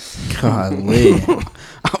me. Golly.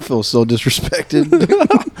 I feel so disrespected.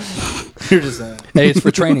 You're just Hey, it's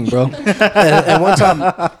for training, bro. And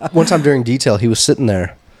one time during detail, he was sitting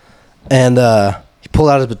there, and he pulled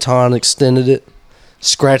out his baton, extended it,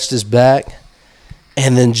 scratched his back,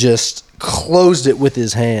 and then just closed it with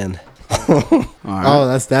his hand. Oh,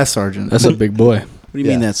 that's that sergeant. That's a big boy. What do you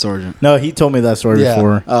mean that sergeant? No, he told me that story Yeah.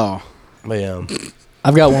 before. Oh, But yeah,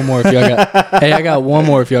 I've got one more if y'all got. Hey, I got one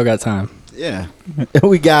more if y'all got time. yeah.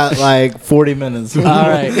 We got like 40 minutes. All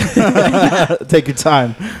right. Take your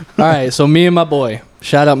time. All right, so me and my boy,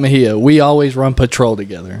 shout out Mejia, we always run patrol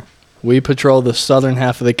together. We patrol the southern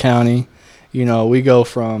half of the county. You know, we go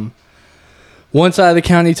from one side of the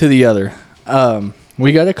county to the other.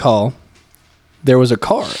 We got a call. There was a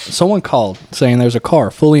car. Someone called saying there's a car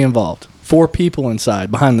fully involved. 4 people inside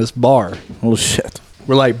behind this bar. Oh, shit.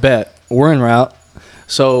 We're like, bet. We're en route.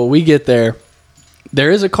 So we get there. There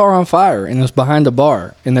is a car on fire, and it's behind the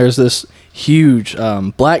bar. And there's this huge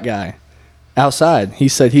black guy outside. He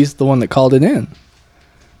said he's the one that called it in.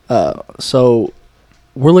 So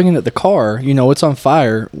we're looking at the car. You know, it's on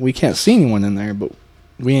fire. We can't see anyone in there, but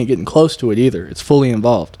we ain't getting close to it either. It's fully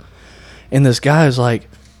involved. And this guy is like,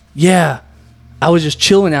 yeah, I was just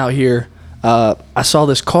chilling out here. I saw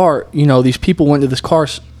this car. You know, these people went to this car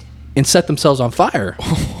and set themselves on fire.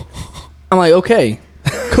 I'm like, okay,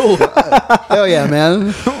 cool. Hell yeah,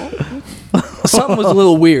 man. Something was a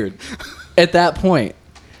little weird at that point.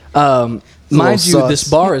 Mind you, sus. this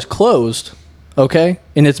bar is closed, okay?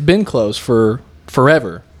 And it's been closed for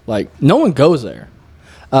forever. Like, no one goes there.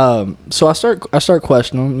 So I start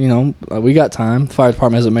questioning him. You know, we got time. The fire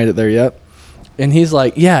department hasn't made it there yet. And he's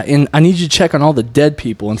like, yeah, and I need you to check on all the dead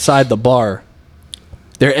people inside the bar.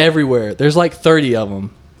 They're everywhere. There's like 30 of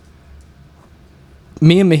them.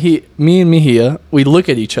 Me and Mejia, we look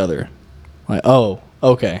at each other. Like, oh,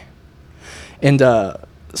 okay. And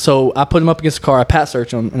so I put him up against the car. I pat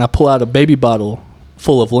search him, and I pull out a baby bottle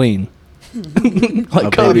full of lean. Like A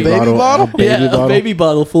Cody. baby bottle? A baby Yeah, bottle? a baby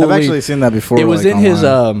bottle full I've of lean. actually seen that before. It was like, in his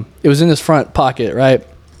online. it was in his front pocket, right?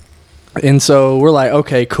 And so we're like,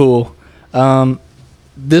 okay, cool.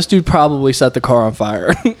 This dude probably set the car on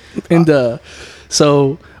fire. And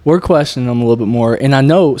so we're questioning him a little bit more. And I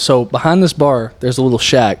know, so behind this bar, there's a little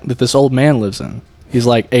shack that this old man lives in. He's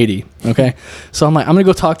like 80, okay? So I'm like, I'm going to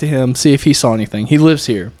go talk to him, see if he saw anything. He lives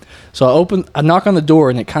here. So I knock on the door,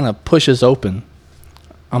 and it kind of pushes open.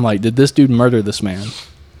 I'm like, did this dude murder this man?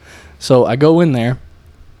 So I go in there,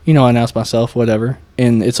 you know, I announce myself, whatever.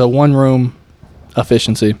 And it's a one-room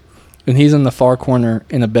efficiency. And he's in the far corner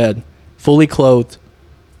in a bed, fully clothed,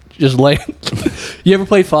 just laying. You ever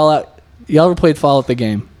played Fallout? Y'all ever played Fallout the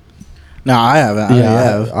game? No, I haven't.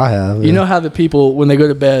 I have. You know how the people, when they go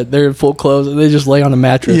to bed, they're in full clothes and they just lay on a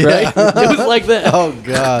mattress, right? It was like that. Oh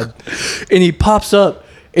God. And he pops up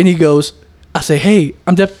and he goes, I say, hey,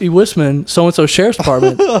 I'm Deputy Wisman, so-and-so Sheriff's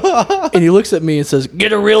Department. And he looks at me and says,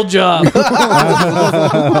 get a real job. And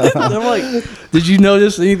I'm like, did you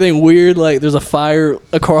notice anything weird? Like there's a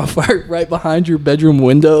car on fire right behind your bedroom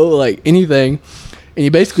window, like anything. And he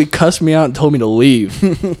basically cussed me out and told me to leave.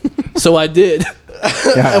 So I did.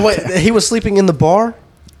 And wait, he was sleeping in the bar?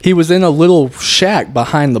 He was in a little shack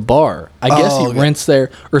behind the bar. I guess he rents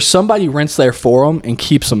there, or somebody rents there for him and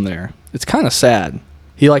keeps him there. It's kind of sad.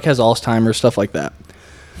 He like has Alzheimer's, stuff like that.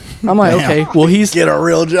 I'm like, okay, well Get a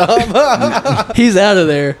real job. he's out of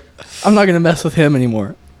there. I'm not gonna mess with him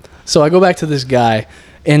anymore. So I go back to this guy,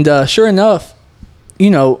 and sure enough,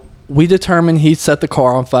 you know, we determined he set the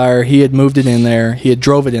car on fire. He had moved it in there. He had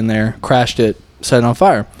drove it in there, crashed it, set it on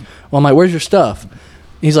fire. Well, I'm like, where's your stuff?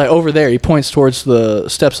 He's like, over there. He points towards the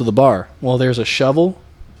steps of the bar. Well, there's a shovel,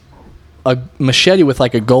 a machete with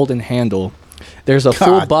like a golden handle. There's a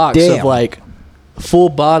full box of like full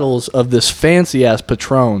bottles of this fancy ass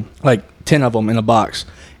Patron, like 10 of them in a box.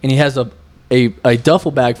 And he has a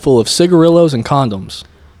duffel bag full of cigarillos and condoms.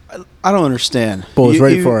 I don't understand. Boy, was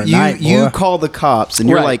ready for a night, You boy. call the cops and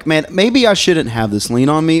you're Right. like, man, maybe I shouldn't have this lean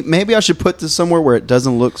on me. Maybe I should put this somewhere where it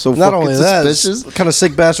doesn't look so Not fucking only that, suspicious. this kind of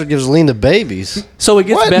sick bastard gives lean to babies. So it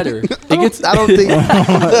gets What? better. It gets. I don't think.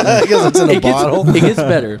 Because it's in a it bottle. gets, it gets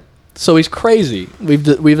better. So he's crazy.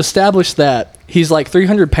 We've established that he's like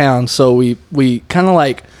 300 pounds. So we kind of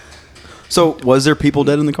like So was there people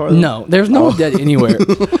dead in the car? Though? no. There's no one dead anywhere.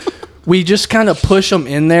 We just kind of push him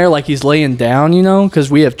in there like he's laying down, you know, because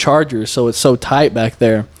we have chargers, so it's so tight back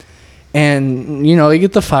there. And you know, they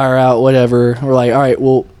get the fire out, whatever. We're like, all right,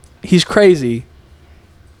 well, he's crazy.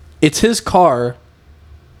 It's his car.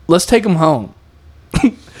 Let's take him home.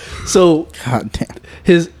 So God damn.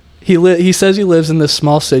 he says he lives in this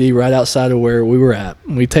small city right outside of where we were at.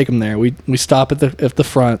 We take him there. We stop at the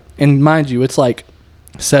front, and mind you, it's like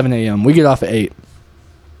 7 a.m. We get off at 8.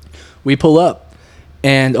 We pull up,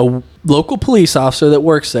 and a local police officer that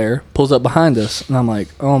works there pulls up behind us, and I'm like,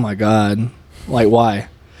 oh my god, like why?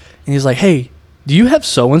 And he's like, hey, do you have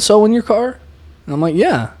so and so in your car? And I'm like,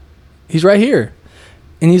 yeah, he's right here.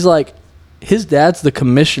 And he's like, his dad's the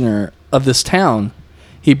commissioner of this town.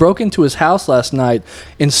 He broke into his house last night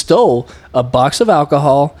and stole a box of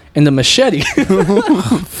alcohol and the machete,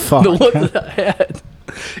 Fuck. the one that I had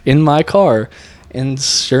in my car. And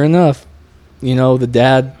sure enough, you know, the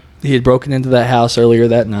dad, he had broken into that house earlier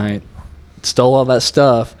that night, stole all that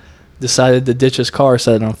stuff, decided to ditch his car,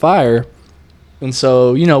 set it on fire. And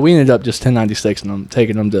so, you know, we ended up just 1096 and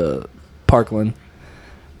taking him to Parkland.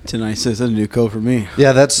 Tonight says that's a new code for me.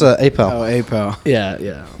 Yeah, that's APAL. Oh, hey, pal.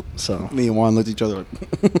 Yeah. So Me and Juan looked at each other like,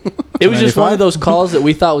 it was just one of those calls that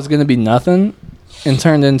we thought was going to be nothing and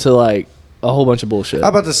turned into like a whole bunch of bullshit. I'm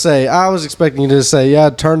about to say, I was expecting you to say, yeah, I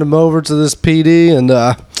turned him over to this PD and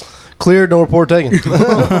cleared, no report taken.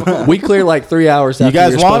 We cleared like 3 hours after You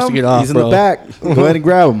guys we were want supposed him? to get off, He's in bro. the back. Go ahead and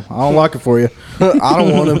grab him. I'll unlock it for you. I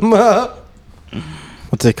don't want him.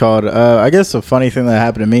 What's it called? I guess a funny thing that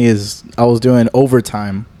happened to me is I was doing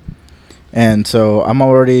overtime. And so I'm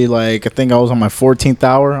already like, I think I was on my 14th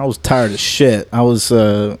hour. I was tired as shit. I was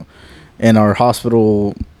in our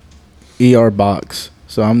hospital ER box.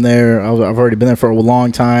 So I'm there. I've already been there for a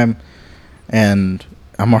long time. And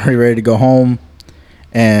I'm already ready to go home.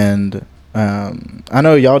 And I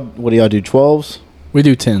know y'all, what do y'all do, 12s? We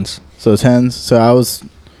do 10s. So 10s. So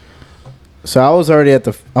I was already at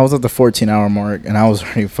the 14-hour mark. And I was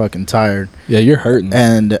already fucking tired. Yeah, you're hurting.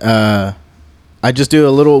 And I just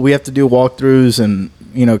do we have to do walkthroughs and,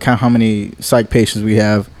 you know, count how many psych patients we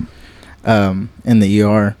have in the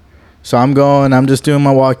ER. So I'm just doing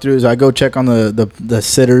my walkthroughs. I go check on the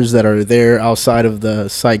sitters that are there outside of the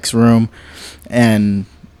psych's room and,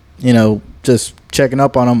 you know, just checking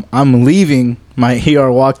up on them. I'm leaving my ER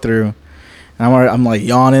walkthrough and I'm like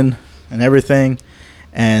yawning and everything.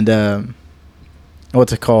 And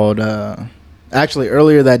what's it called? Actually,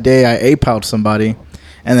 earlier that day, I APOU'd somebody.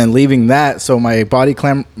 And then leaving that, so my body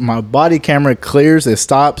camera clears. It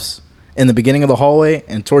stops in the beginning of the hallway,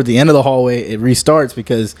 and toward the end of the hallway, it restarts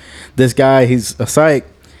because this guy, he's a psych,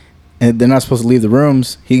 and they're not supposed to leave the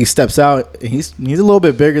rooms. He steps out. He's a little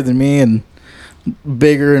bit bigger than me and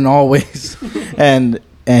bigger in all ways, and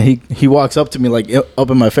he walks up to me like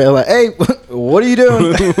up in my face like, "Hey, what are you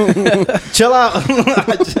doing? Chill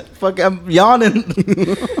out." I'm yawning.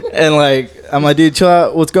 And like, I'm like, dude, chill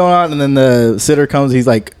out. What's going on? And then the sitter comes. He's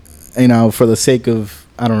like, you know, for the sake of,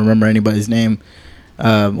 I don't remember anybody's name.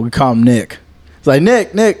 We call him Nick. It's like,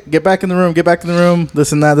 Nick, get back in the room. Get back in the room.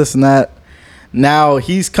 This and that. Now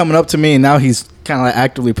he's coming up to me, and now he's kind of like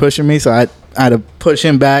actively pushing me. So I had to push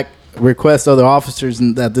him back, request other officers,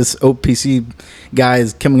 and that this OPC guy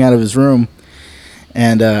is coming out of his room,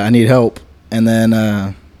 and I need help. And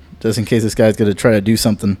then just in case this guy's going to try to do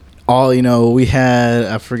something. You know, we had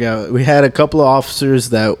a couple of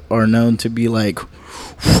officers that are known to be like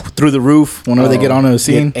through the roof whenever they get on a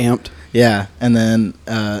scene. Get amped. Yeah, and then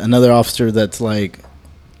another officer that's like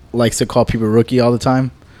likes to call people rookie all the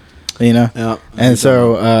time, you know. Yeah. And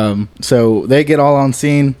so they get all on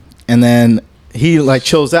scene, and then he like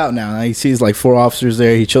chills out now. He sees like 4 officers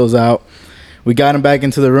there. He chills out. We got him back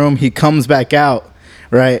into the room. He comes back out,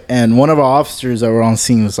 right? And one of our officers that were on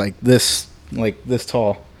scene was like this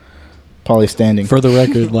tall. Probably standing. For the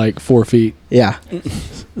record, like 4 feet. Yeah.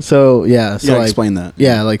 So yeah. So like, explain that.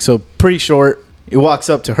 Yeah, like so pretty short. He walks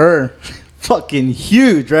up to her, fucking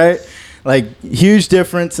huge, right? like huge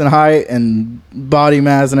difference in height and body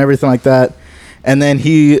mass and everything like that. And then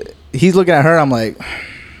he's looking at her. I'm like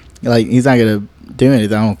he's not gonna do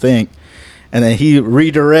anything, I don't think. And then he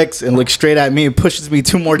redirects and looks straight at me and pushes me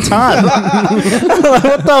 2 more times. I'm like,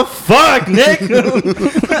 what the fuck, Nick?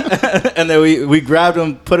 And then we grabbed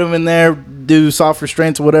him, put him in there, do soft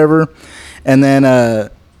restraints or whatever. And then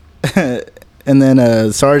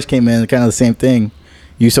Sarge came in, kind of the same thing.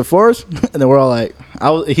 Use of force? And then we're all like,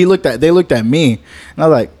 they looked at me, and I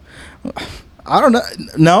was like, I don't know,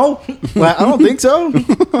 no, well, I don't think so.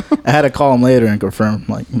 I had to call him later and confirm,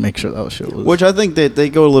 like, make sure that shit was. Which I think that they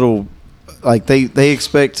go a little, like they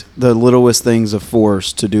expect the littlest things of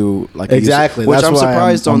force to do, like exactly. Which that's I'm why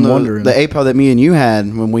surprised I'm on wondering. the APOW that me and you had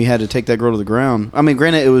when we had to take that girl to the ground. I mean,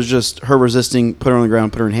 granted, it was just her resisting, put her on the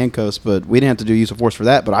ground, put her in handcuffs, but we didn't have to do use of force for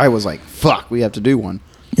that. But I was like, fuck, we have to do one.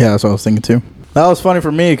 Yeah, that's what I was thinking too. That was funny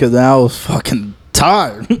for me because I was fucking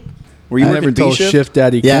tired. Were you I working never B told shift? Shift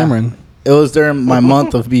Daddy Yeah. Cameron. It was during my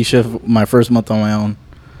month of B shift, my first month on my own.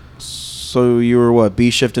 So you were what, B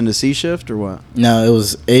shift into C shift or what? No, it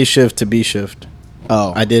was A shift to B shift.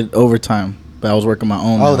 Oh, I did overtime, but I was working my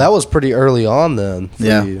own. Oh, now. that was pretty early on then. For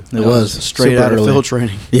yeah, you. it was straight super out of early. field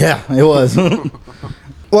training. Yeah, it was.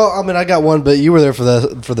 Well, I mean, I got one, but you were there for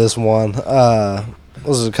this one. It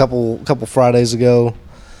was a couple Fridays ago.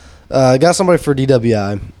 Got somebody for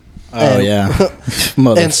DWI. Oh And- yeah,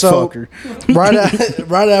 And so, motherfucker.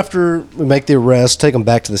 right after we make the arrest, take him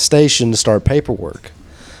back to the station to start paperwork.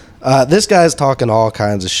 This guy's talking all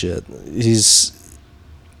kinds of shit. He's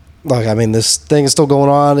like, I mean, this thing is still going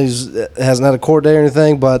on. He's hasn't had a court day or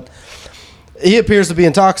anything, but he appears to be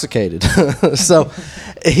intoxicated. So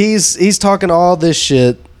he's talking all this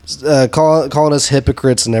shit, calling us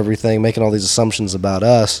hypocrites and everything, making all these assumptions about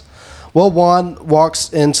us. Well, Juan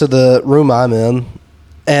walks into the room I'm in,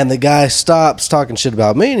 and the guy stops talking shit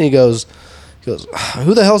about me, and he goes,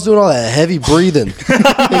 who the hell's doing all that heavy breathing?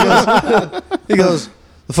 he goes,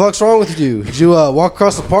 the fuck's wrong with you? Did you walk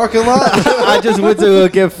across the parking lot? I just went to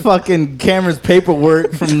get fucking Cameron's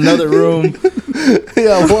paperwork from another room.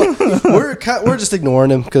 Yeah, well, we're just ignoring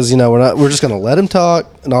him because we're just gonna let him talk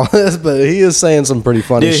and all this, but he is saying some pretty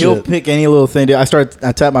funny Dude, shit. he'll pick any little thing. Dude, I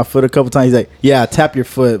tapped my foot a couple times. He's like, "Yeah, tap your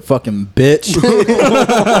foot, fucking bitch."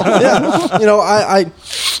 Yeah, I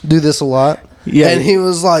do this a lot. Yeah. And he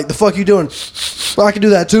was like, "The fuck you doing?" Well, I can do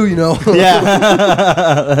that too, Yeah,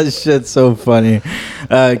 that shit's so funny.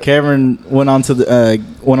 Cameron went on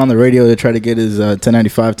the radio to try to get his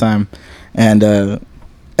 1095 time, and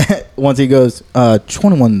once he goes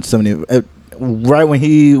 2170. Right when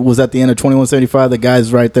he was at the end of 2175, the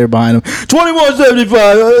guy's right there behind him.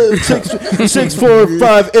 2175,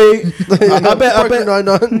 6458. I bet.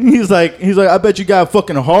 He's like, I bet you got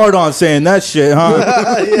fucking hard on saying that shit,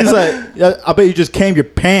 huh? He's like, I bet you just came your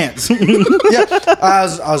pants. Yeah, I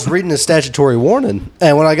was reading a statutory warning,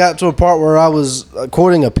 and when I got to a part where I was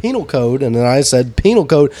quoting a penal code, and then I said penal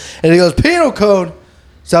code, and he goes, penal code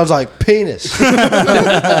sounds like penis. He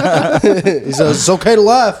says it's okay to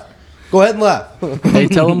laugh. Go ahead and laugh. Hey,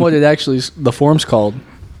 tell him what the form's called.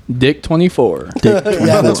 Dick 24. Yeah,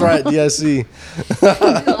 that's right. DIC. Did you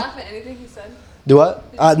laugh at anything he said? Do what?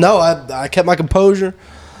 No, I kept my composure.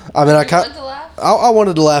 I mean, You wanted to laugh? I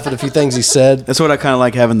wanted to laugh at a few things he said. That's what I kind of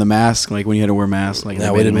like having the mask, like when you had to wear masks. Like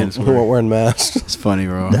No, we weren't wearing masks. It's funny,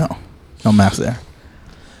 bro. No mask there.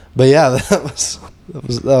 But yeah, that was I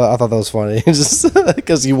thought that was funny, just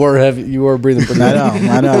because you were breathing pretty heavy.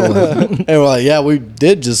 I know. And we're like, yeah, we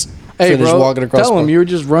did just Hey, finish bro, walking across. tell him you were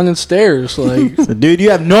just running stairs. Like, So, dude, you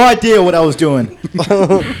have no idea what I was doing.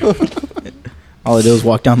 All I did was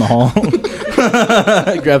walk down the hall,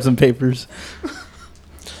 grab some papers.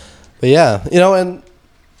 But yeah, and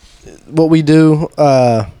what we do,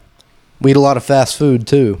 we eat a lot of fast food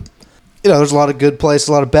too. There's a lot of good places,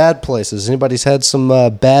 a lot of bad places. Anybody's had some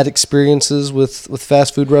bad experiences with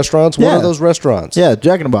fast food restaurants? What Yeah. are those restaurants? Yeah,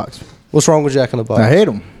 Jack in the Box. What's wrong with Jack in the Box? I hate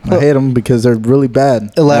them. I hate them because they're really bad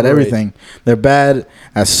at Elaborate. everything. They're bad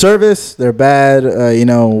at service. They're bad,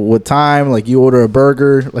 with time. Like you order a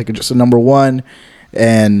burger, like just a number one,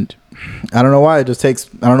 and I don't know why. It just takes,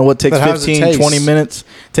 I don't know what takes But how does it 15, taste? 20 minutes.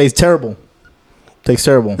 Tastes terrible. Tastes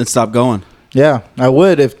terrible. Then stop going. Yeah, I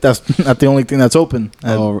would if that's not the only thing that's open.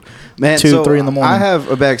 at Oh, man, 2, 3 in the morning. I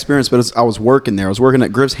have a bad experience, but I was working there. I was working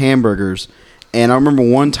at Griff's Hamburgers, and I remember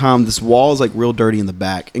one time this wall is like real dirty in the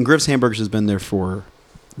back, and Griff's Hamburgers has been there for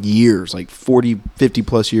years, like 40, 50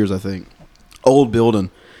 plus years, I think. Old building.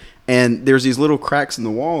 And there's these little cracks in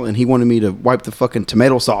the wall, and he wanted me to wipe the fucking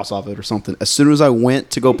tomato sauce off it or something. As soon as I went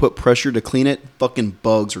to go put pressure to clean it, fucking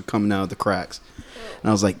bugs were coming out of the cracks. And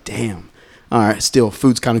I was like, damn. all right, still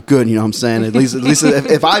food's kind of good. You know what I'm saying? At least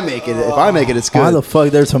if I make it, it's good. Why the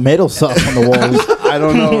fuck there's tomato sauce on the walls? I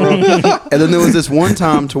don't know, bro. And then there was this one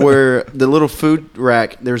time to where the little food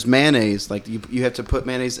rack, there's mayonnaise. Like you have to put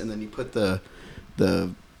mayonnaise, and then you put the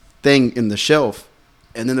thing in the shelf,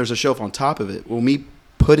 and then there's a shelf on top of it. Well, me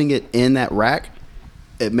putting it in that rack,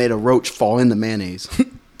 it made a roach fall in the mayonnaise.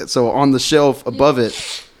 So on the shelf above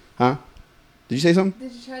it, huh? Did you say something?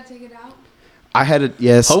 Did you try to take it out? I had it.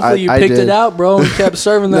 Yes. Hopefully you I picked did. it out, bro, and kept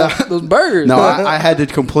serving those burgers. No, I had to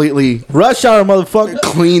completely Rush hour, motherfucker.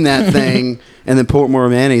 clean that thing and then pour more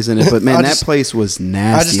mayonnaise in it. But man, that place was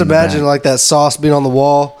nasty. I just in the imagine back. like that sauce being on the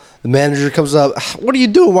wall. The manager comes up. What are you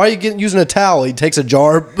doing? Why are you using a towel? He takes a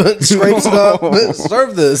jar, scrapes it up.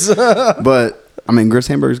 Serve this. But I mean, Griff's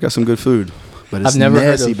Hamburgers got some good food. But it's I've never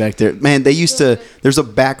heard nasty of- back there. Man, they used to. There's a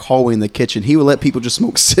back hallway in the kitchen. He would let people just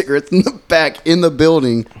smoke cigarettes in the back in the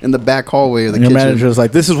building in the back hallway of the And your kitchen. manager was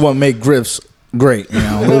like, "This is what make Griff's great. You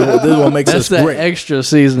know, this is what makes That's us that great." extra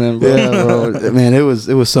seasoning, bro. Yeah, bro. Man, it was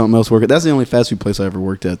something else working. That's the only fast food place I ever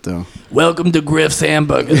worked at, though. Welcome to Griff's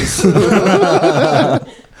Hamburgers.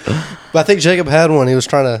 But I think Jacob had one. He was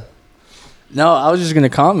trying to. No, I was just gonna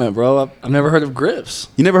comment, bro. I've never heard of Griff's.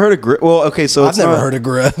 You never heard of Griff? Well, okay, so I've never heard of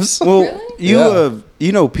Griff's. Well, Really?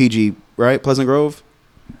 you know PG, right? Pleasant Grove.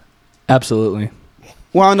 Absolutely.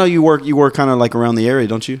 Well, I know you work kind of like around the area,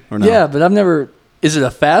 don't you? Or no? Yeah, but I've never. Is it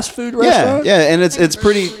a fast food Yeah, restaurant? yeah, and it's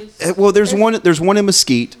pretty. Virtually. Well, there's one in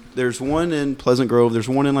Mesquite. There's one in Pleasant Grove. There's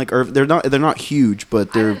one in like Irv. They're not huge, but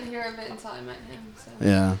I they're didn't hear of it until I met him. So.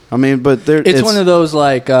 yeah. I mean, but they're It's one of those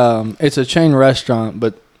like it's a chain restaurant,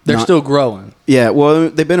 but they're Not- still growing. yeah. Well,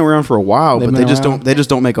 they've been around for a while, They've but been they just around.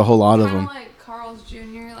 don't make a whole lot of Kind them. of like Carl's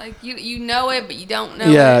Jr. Like you know it, but you don't know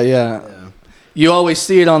Yeah, it. yeah. You always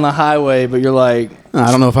see it on the highway, but you're like, I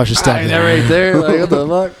don't know if I should stop "Ain't there. that right there? Like, what the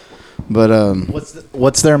fuck? But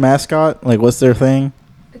What's their mascot? Like, what's their thing?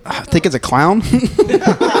 I think it's a clown.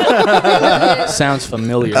 Sounds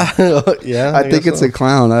familiar. Yeah, I think guess it's so. a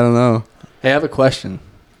clown. I don't know. Hey, I have a question.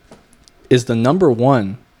 Is the number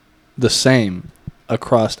one the same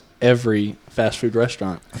across every fast food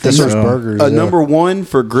restaurant? This think was so. burgers. yeah. Number one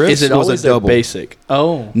for Griff's Is it was always a double. their basic?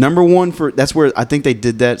 Oh, Number one for that's where I think they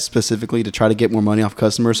did that specifically to try to get more money off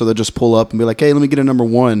customers. So they'll just pull up and be like, "Hey, let me get a number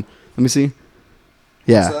one. Let me see."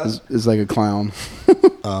 Yeah, What's it's like a clown.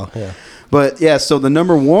 Oh yeah. But yeah, so the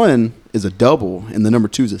number one is a double, and the number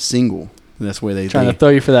two is a single. And that's where they trying to throw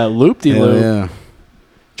you for that loop de yeah, loop. yeah.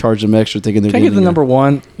 Charge them extra, thinking they're Can I get getting the a- number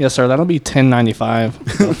one? Yes, sir. That'll be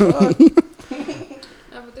 $10.95.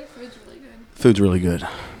 No, but their food's really good. Food's really good.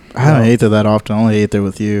 I haven't ate there that often. I only ate there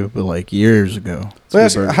with you, but like years ago. So I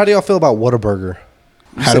ask you, how do y'all feel about Whataburger?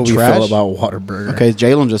 How said do we trash? feel about Whataburger? Okay,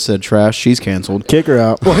 Jalen just said trash. She's canceled. Kick her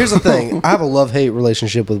out. Well, here's the thing. I have a love-hate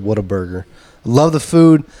relationship with Whataburger. Love the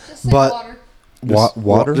food, Just say but water.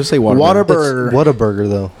 water. Just say water. Whataburger. It's Whataburger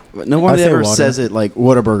though. Nobody I say ever water. says it like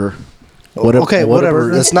Whataburger. Okay, whatever.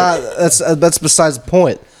 Whataburger. That's not. That's besides the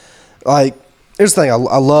point. Like, here's the thing. I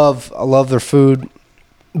love their food,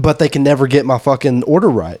 but they can never get my fucking order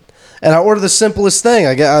right. And I order the simplest thing.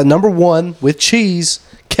 I get number one with cheese,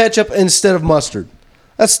 ketchup instead of mustard.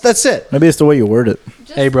 That's it. Maybe it's the way you word it.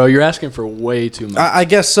 Just, Hey, bro, you're asking for way too much. I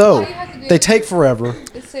guess all so. you have to do They take forever.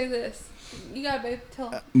 is say this. You gotta babe,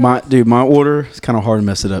 tell. My order is kind of hard to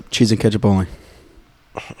mess it up. Cheese and ketchup only.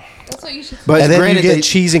 That's what you should. But And then granted, you get they-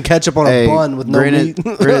 cheese and ketchup on Hey, a bun with no granted,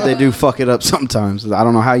 meat. granted, they do fuck it up sometimes. I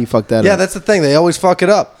don't know how you fuck that Yeah, up. that's the thing. They always fuck it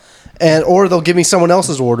up, or they'll give me someone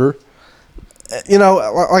else's order. You know,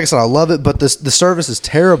 like I said, I love it, but the service is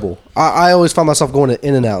terrible. I always find myself going to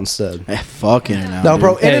In-N-Out instead. Fuck In-N-Out. No,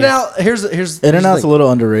 bro, dude. Hey. In-N-Out. Here's In-N-Out's a little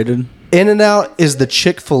underrated. In-N-Out is the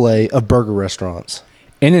Chick-fil-A of burger restaurants.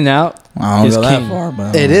 In-N-Out I don't is go that king. far,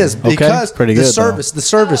 but It is because pretty the good, though. service. The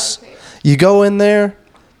service. Oh, okay. You go in there,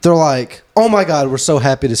 they're like, "Oh my God, we're so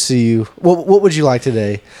happy to see you. What would you like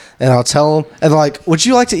today?" And I'll tell them, and they're like, "Would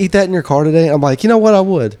you like to eat that in your car today?" I'm like, "You know what, I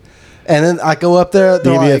would." And then I go up there. They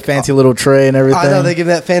They're give you a like, fancy little tray and everything. I know they give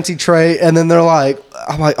me that fancy tray, and then they're like,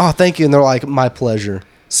 "I'm like, oh, thank you," and they're like, "My pleasure."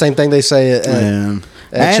 Same thing they say at Man.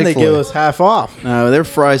 and they Chick-fil-A. give us half off. No, their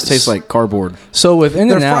fries taste like cardboard. So with Their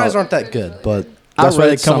In-N-Out, fries aren't that good, but I That's why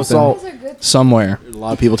read they come with something salt. Those are good. somewhere. A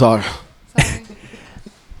lot of people talk. Sorry.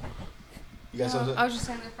 You guys No, I was just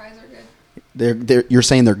saying their fries are good. You're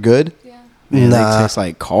saying they're good? Yeah. Man, Nah. they taste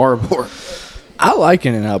like cardboard. I like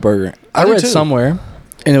In-N-Out Burger. I do read too. somewhere,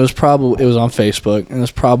 and it was on Facebook, and it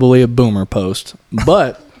was probably a boomer post.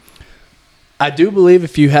 But I do believe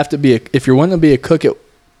if you're wanting to be a cook at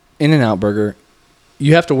In-N-Out Burger,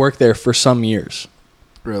 you have to work there for some years.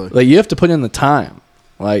 Really? Like you have to put in the time.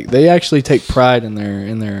 Like they actually take pride in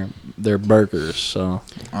their burgers. So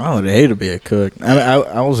I would hate to be a cook.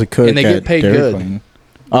 I was a cook, and they get at paid Dairy good. Queen.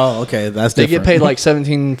 Oh, okay, that's They different. get paid like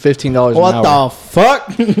 $17, $15 an hour. What the fuck?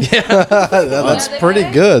 That's they pretty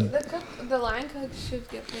pay- good. The line cooks should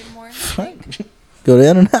get paid more. Go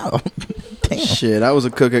in and out. Damn. Shit, I was a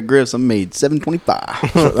cook at Griff's. I made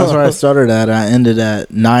 $7.25. So that's where I started at. I ended at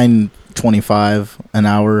 $9.25 an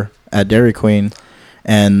hour at Dairy Queen,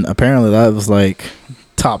 and apparently that was like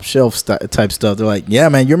top shelf type stuff. They're like, "Yeah,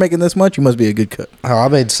 man, you're making this much. You must be a good cook." Oh, I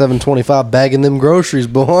made $7.25 bagging them groceries,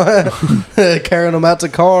 boy. Carrying them out to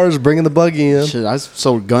cars, bringing the buggy in. Shit, I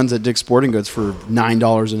sold guns at Dick's Sporting Goods for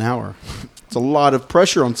 $9 an hour. It's a lot of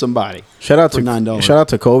pressure on somebody. Shout out For to $9. Shout out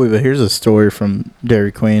to Colby, but here's a story from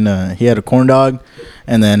Dairy Queen. He had a corn dog,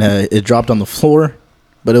 and then it dropped on the floor,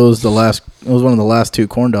 but it was one of the last two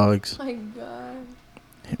corn dogs. My God.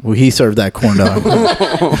 Well, he served that corn dog.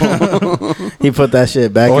 He put that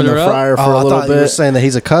shit back in Order the up? fryer for Oh, a I little thought you were bit. saying that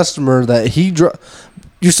he's a customer that he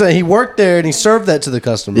you're saying he worked there and he served that to the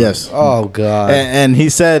customer. Yes. Oh God. And he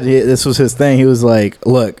said this was his thing. He was like,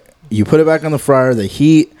 "Look, you put it back on the fryer. The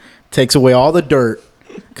heat takes away all the dirt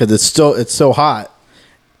because it's so hot.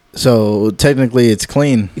 So technically, it's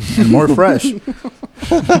clean and more fresh."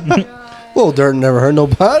 Little dirt never hurt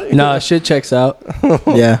nobody. Nah, shit checks out.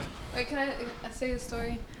 Yeah. Wait, can I say a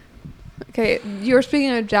story? Okay, you were speaking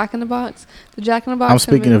of Jack in the Box. The Jack in the Box. I'm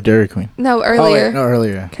speaking of Dairy Queen. No, Oh, earlier. wait, no,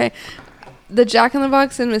 earlier. Okay. The Jack in the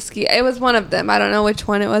Box in Mesquite. It was one of them. I don't know which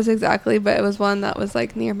one it was exactly, but it was one that was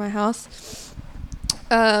like near my house.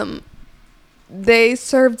 They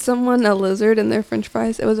served someone a lizard in their French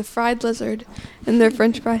fries. It was a fried lizard in their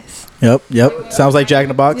French fries. Yep. Sounds like Jack in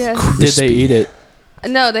the Box. Yes. Did they eat it?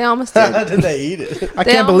 No, they almost did. Did they eat it? I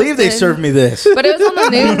They can't believe they almost did. served me this. But it was on the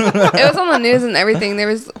news. It was on the news and everything. There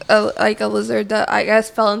was a lizard that I guess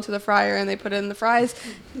fell into the fryer, and they put it in the fries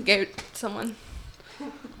and gave it to someone.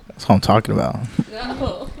 That's what I'm talking about.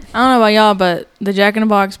 No. I don't know about y'all, but the Jack in the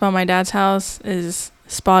Box by my dad's house is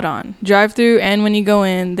spot on. Drive through, and when you go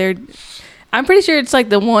in, I'm pretty sure it's like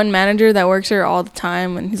the one manager that works there all the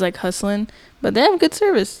time and he's like hustling, but they have good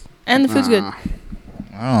service and the food's good.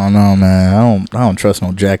 I don't know, man. I don't trust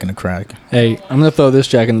no Jack in the Crack. Hey, I'm gonna throw this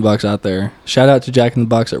Jack in the Box out there. Shout out to Jack in the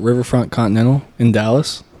Box at Riverfront Continental in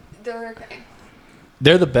Dallas. They're okay.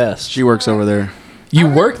 They're the best. She works over there. You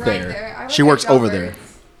I work right there. I work She at works over Joburg. there.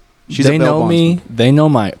 She's They a bail know me. bondsman. They know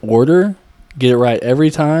my order. Get it right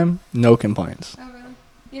every time. No complaints. Oh, really?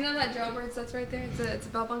 You know that Jailbirds that's right there? It's a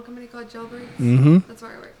bell bond company called Jailbirds. Mm-hmm. That's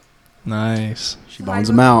where I work. Nice. She bonds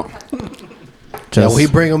them out. Yeah, we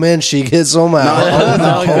bring them in, she gets them out. how it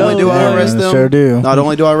Not only goes. do I Yeah, arrest them, sure do. not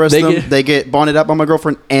only do I arrest They them, get- they get bonded up by my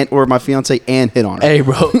girlfriend and or my fiance and hit on her. Hey,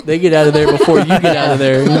 bro, they get out of there before you get out of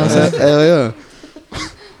there. You know what I'm saying? Hell yeah.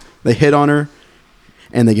 They hit on her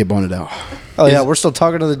and they get bonded out. Oh yeah, we're still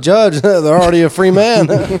talking to the judge. They're already a free man.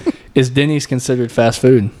 Is Denny's considered fast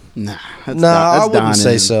food? Nah, that's No, I that's wouldn't say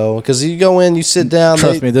dining. so. Because you go in, you sit down.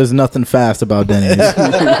 Trust me, there's nothing fast about Denny's.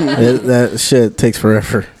 That shit takes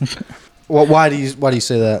forever. Well, why do you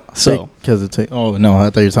say that? So Because it takes. Oh no, I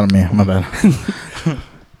thought you were talking to me. My bad.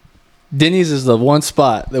 Denny's is the one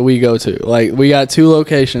spot that we go to. Like we got two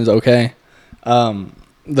locations, okay?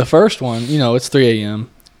 The first one, you know, it's 3 a.m.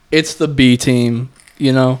 It's the B team,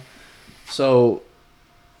 you know. So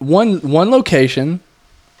one location,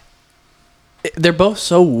 they're both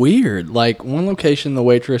so weird. Like one location, the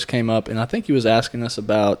waitress came up and I think he was asking us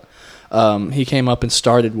about. He came up and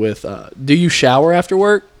started with, "Do you shower after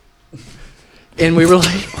work?" And we were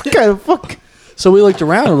like, What kind of fuck? so we looked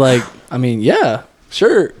around, like, I mean, yeah,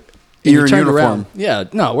 sure. And You're he in turned uniform. around. Yeah,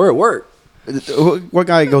 no, we're at work. What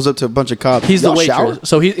guy goes up to a bunch of cops? He's the "Y'all waitress. shower?"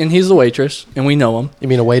 So he's the waitress, and we know him. You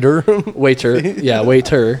mean a waiter? Waiter, yeah,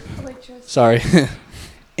 waiter. Waitress. Sorry.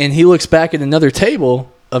 And he looks back at another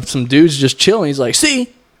table of some dudes just chilling. He's like, "See,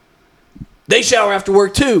 they shower after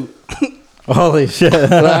work too." Holy shit!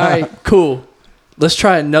 All right, cool. Let's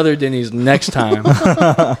try another Denny's next time.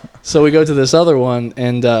 So we go to this other one,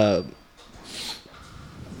 and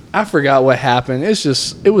I forgot what happened.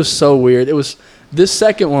 It was so weird. This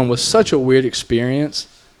second one was such a weird experience,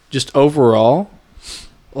 just overall.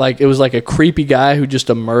 Like it was like a creepy guy who just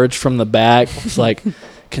emerged from the back. It's like,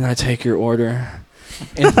 "Can I take your order?"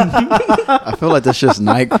 And I feel like that's just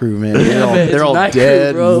night crew, man. Yeah, They're all, man, it's they're all night crew,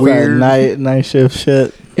 dead, bro. weird. Night shift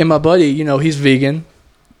shit. And my buddy, you know, he's vegan.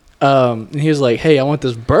 And he was like, "Hey, I want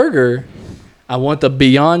this burger. I want the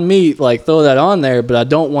Beyond Meat, like throw that on there, but I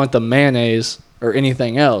don't want the mayonnaise or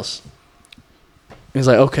anything else." He's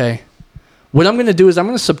like, "Okay. What I'm going to do is I'm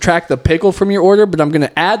going to subtract the pickle from your order, but I'm going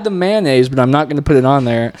to add the mayonnaise, but I'm not going to put it on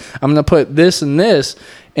there. I'm going to put this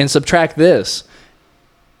and subtract this."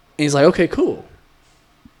 he's like, okay, cool.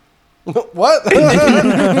 What?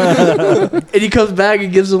 And he comes back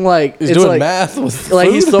and gives him like He's it's doing like, math with like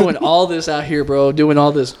food? he's throwing all this out here, bro, doing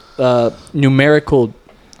all this numerical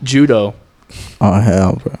judo Oh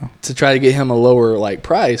hell, bro. to try to get him a lower like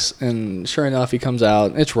price. And sure enough, he comes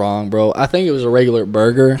out. It's wrong, bro. I think it was a regular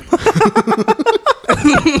burger.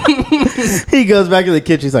 He goes back to the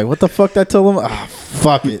kitchen. He's like, "What the fuck?" I told him. Ah,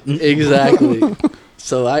 fuck it. Exactly.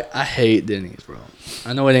 So I hate Denny's, bro.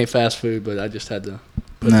 I know it ain't fast food, but I just had to.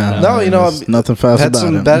 Put that out. No, you know, there's nothing fast I've had about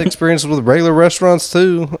some him. bad experiences with regular restaurants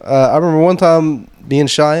too. I remember one time being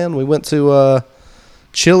Cheyenne, we went to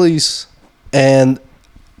Chili's, and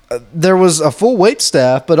there was a full wait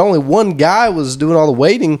staff, but only one guy was doing all the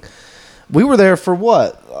waiting. We were there for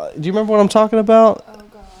what? Do you remember what I'm talking about? Oh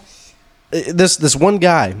gosh. This one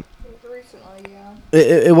guy. Recently, yeah.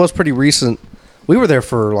 It was pretty recent. We were there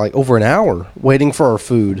for like over an hour waiting for our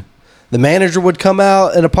food. The manager would come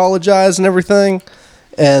out and apologize and everything,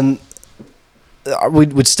 and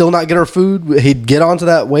we'd still not get our food. He'd get onto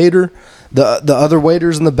that waiter. The other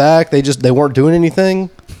waiters in the back, they weren't doing anything.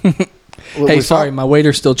 Hey, sorry, my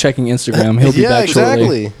waiter's still checking Instagram. He'll be back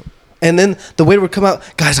shortly. exactly. And then the waiter would come out,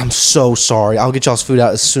 guys, I'm so sorry. I'll get y'all's food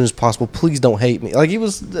out as soon as possible. Please don't hate me. Like he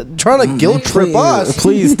was trying to guilt trip us.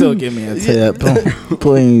 Please still give me a tip.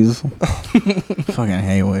 Please. Fucking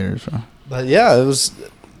hate waiters, bro. But yeah, it was,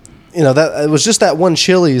 that it was just that one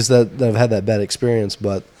Chili's that I've had that bad experience.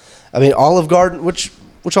 But I mean, Olive Garden, which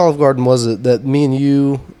Olive Garden was it that me and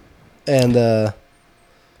you and it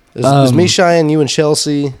was me, Cheyenne, you and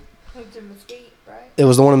Chelsea. It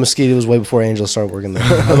was the one in Mesquite. It was way before Angela started working there. I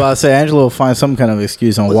was about to say, Angela will find some kind of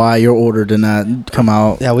excuse on why your order did not come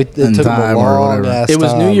out. Yeah, it in took him a time or long whatever. ass It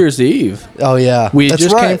was time. New Year's Eve. Oh yeah, We That's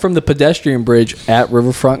just right. came from the pedestrian bridge at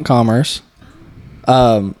Riverfront Commerce.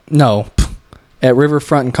 No, at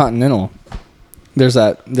Riverfront and Continental. There's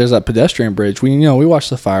that pedestrian bridge. We watched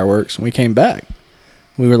the fireworks and we came back.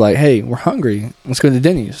 We were like, hey, we're hungry. Let's go to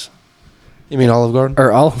Denny's. You mean Olive Garden?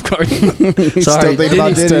 Or Olive Garden. He's Sorry, still thinking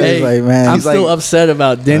about Denny's. Denny's. Hey, Like, man, I'm he's still like, upset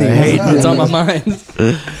about Denny's. I hate It's on my mind.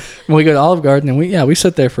 When we go to Olive Garden, and we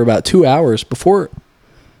sit there for about 2 hours before.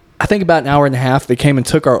 I think about an hour and a half. They came and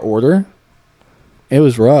took our order. It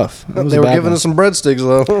was rough. It was They a were bad giving one. us some breadsticks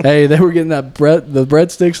though. Hey, they were getting the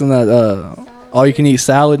breadsticks and that all you can eat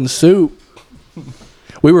salad and soup.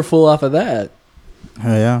 We were full off of that.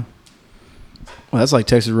 oh yeah. Well, that's like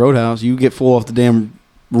Texas Roadhouse. You get full off the damn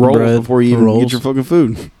rolls Bread, before you even rolls. get your fucking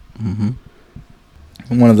food.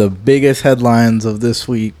 One of the biggest headlines of this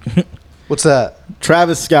week: What's that?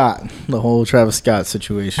 Travis Scott, the whole Travis Scott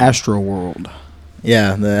situation. Astroworld.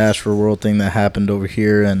 Yeah, the Astroworld thing that happened over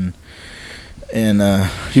here in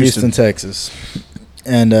Houston, Texas,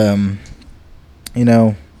 and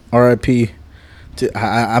R.I.P.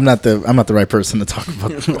 I'm not the right person to talk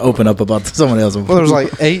about, open up about someone else. Well,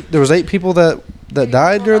 there was eight people that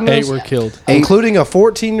died during this, 8 were killed. including a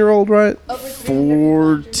 14-year-old, right?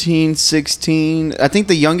 14, 16. I think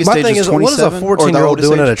the youngest My age thing was is, what is a 27. or the 14-year-old oldest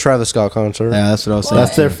doing age? at a Travis Scott concert? Yeah, that's what I was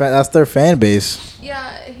saying. That's their fan base.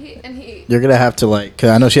 Yeah, You're gonna have to cause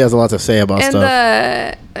I know she has a lot to say about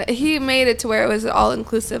stuff. he made it to where it was all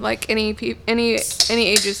inclusive. Like any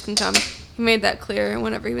ages can come. He made that clear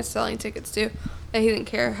whenever he was selling tickets too. That he didn't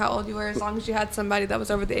care how old you were as long as you had somebody that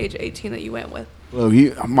was over the age of 18 that you went with. Well,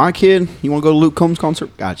 my kid, you want to go to Luke Combs'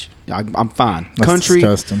 concert? Gotcha. I'm fine. That's Country.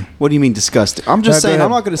 disgusting. What do you mean disgusting? I'm just No, go saying ahead.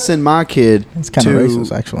 I'm not going to send my kid It's kind of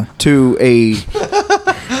racist, actually. to a.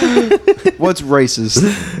 What's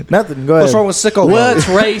racist? Nothing. Go ahead. What's wrong with sicko? What's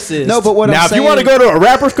racist? No, but what Now, I'm if saying. you want to go to a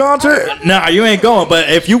rapper's concert, nah, you ain't going. But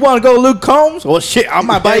if you want to go to Luke Combs, well, shit, I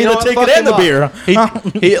might buy Yeah, you the what? ticket Fuck and the him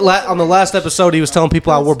beer. up. On the last episode, he was telling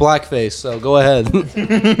people I wore blackface. So go ahead.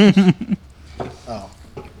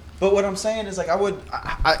 But what I'm saying is, like,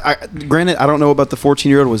 granted, I don't know about the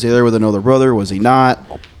 14-year-old. Was he there with another brother? Was he not?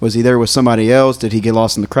 Was he there with somebody else? Did he get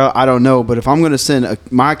lost in the crowd? I don't know. But if I'm going to send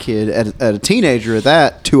my kid at a teenager at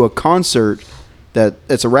that to a concert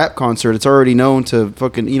it's a rap concert, it's already known to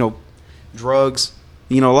fucking, drugs.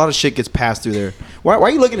 A lot of shit gets passed through there. Why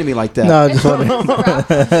are you looking at me like that? No, just wondering.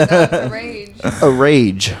 That's a rage. A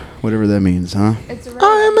rage, whatever that means, huh? It's a rage.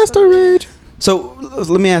 I am Mr. Rage. So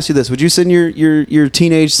let me ask you this: would you send your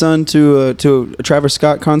teenage son to a Travis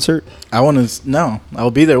Scott concert? I want to. No, I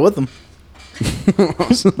will be there with them.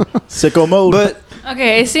 Sicko mode. But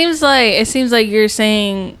Okay, it seems like you're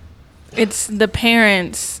saying it's the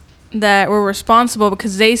parents that were responsible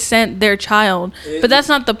because they sent their child. But that's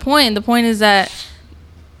not the point. The point is that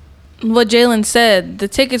what Jalen said, the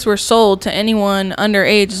tickets were sold to anyone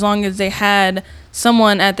underage as long as they had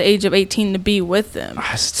someone at the age of 18 to be with them.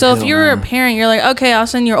 So if still, you're a man. parent, you're like, okay, I'll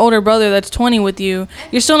send your older brother that's 20 with you.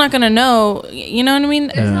 You're still not going to know. You know what I mean?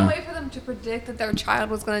 There's no way for them to predict that their child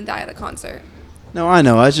was going to die at a concert. No, I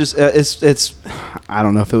know. I just it's. I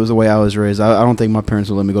don't know if it was the way I was raised. I don't think my parents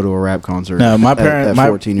would let me go to a rap concert. No, my at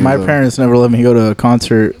 14 years my old. parents never let me go to a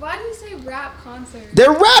concert. Why do you say rap concert?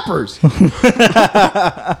 They're rappers.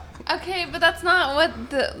 Okay, but that's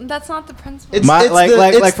not the principle. It's-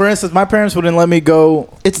 Like for instance, my parents wouldn't let me go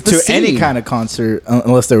It's the to any scene. kind of concert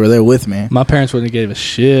unless they were there with me. My parents wouldn't have gave a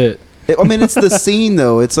shit. I mean, it's the scene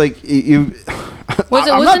though. It's like you. Was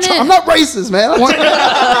it, I'm wasn't not. it? I'm not racist, man.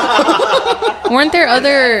 Weren't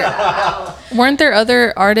there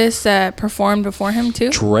other artists that performed before him too?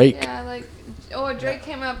 Drake. Yeah, like, Drake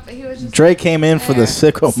came up. He was just Drake came in for the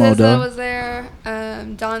sicko mode, SZA though. was there.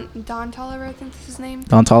 Don Toliver, I think that's his name.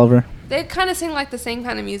 Don Toliver. They kind of sing like the same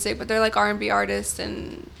kind of music, but they're like R&B artists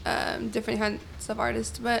and different kinds of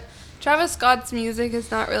artists. But Travis Scott's music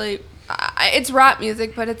is not really. It's rap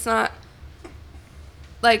music, but it's not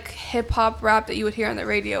like hip hop rap that you would hear on the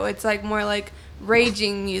radio. It's like more like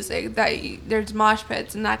raging music there's mosh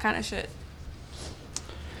pits and that kind of shit.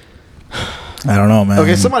 I don't know, man.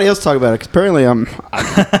 Okay, somebody else talk about it. 'Cause apparently, I'm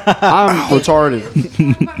retarded.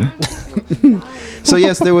 So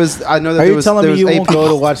yes, there was. I know that Are there you was. telling there me was you won't go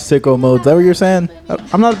to watch Sicko Mode? Is that what you're saying?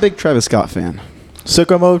 I'm not a big Travis Scott fan.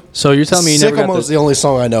 Sicko Mode? So you're telling me you never Sicko got Mode's the, the only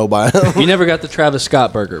song I know by him. you never got the Travis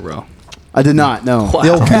Scott burger, bro? I did not. No. Wow. The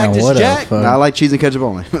old Cactus what a Jack. fuck. I like cheese and ketchup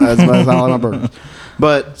only. That's how I like my burgers.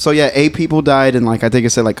 But so yeah, 8 people died and like I think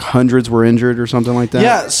it said like hundreds were injured or something like that.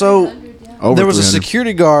 Yeah, so Over there was a 300.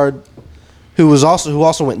 security guard who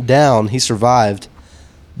also went down. He survived,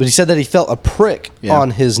 but he said that he felt a prick Yeah.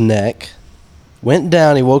 on his neck. Went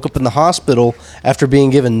down. He woke up in the hospital after being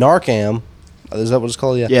given Narcan. Is that what it's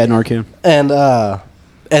called? Yeah. Yeah, Narcan.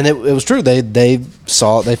 And it was true. They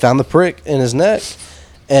found the prick in his neck,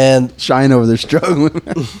 and Shine over there struggling.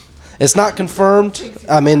 it's not confirmed.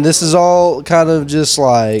 I mean, this is all kind of just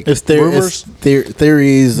like It's rumors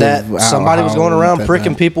theories that of somebody was going around that pricking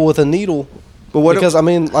happened. people with a needle. But what? Because I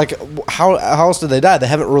mean, like, how else did they die? They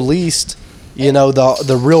haven't released,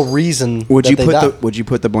 the real reason. would that you they put died. would you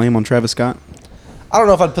put the blame on Travis Scott? I don't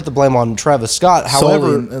know if I'd put the blame on Travis Scott.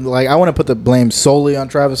 However, Solely, like I want to put the blame solely on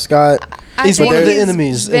Travis Scott. He's think one of the he's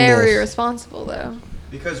enemies in Very this. responsible though.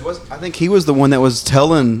 Because I think he was the one that was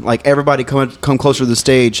telling like everybody come closer to the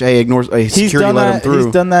stage. Hey, ignore. Hey, security let him through.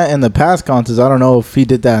 He's done that in the past concerts. I don't know if he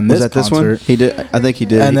did that in was this that this concert. one? He did. I think he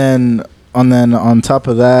did. And then on top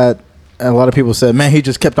of that, a lot of people said, "Man, he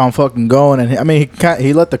just kept on fucking going." And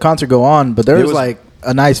he let the concert go on, but there was like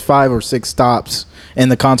a nice 5 or 6 stops in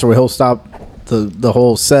the concert where he'll stop the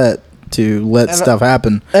whole set to let stuff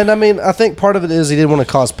happen. And I mean, I think part of it is he didn't want to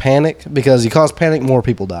cause panic, because he caused panic, more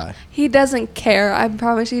people die. He doesn't care. I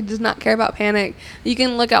promise you, he does not care about Panic. You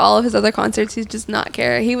can look at all of his other concerts. He does not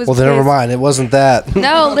care. He was. Well, then never pissed. mind. It wasn't that.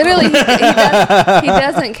 No, literally, he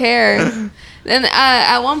doesn't care. And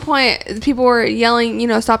at one point, people were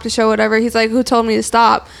yelling, stop the show, whatever. He's like, who told me to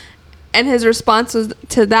stop? And his response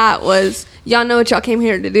to that was, y'all know what y'all came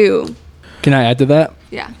here to do. Can I add to that?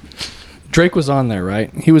 Yeah. Drake was on there, right?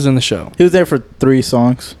 He was in the show. He was there for 3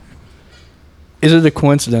 songs. Is it a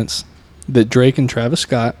coincidence that Drake and Travis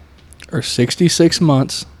Scott are 66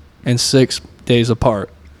 months and 6 days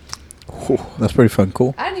apart? That's pretty fucking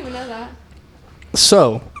cool. I didn't even know that.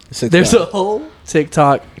 So, there's a whole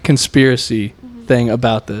TikTok conspiracy thing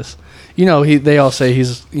about this. They all say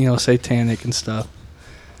he's, satanic and stuff.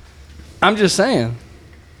 I'm just saying.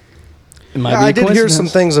 It might be a I did hear some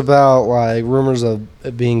coincidence. things about like rumors of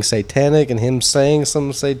it being satanic and him saying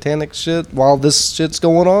some satanic shit while this shit's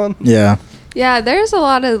going on. Yeah. Yeah, there's a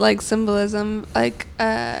lot of like symbolism, like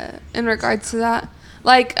in regards to that,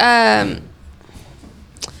 like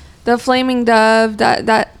the flaming dove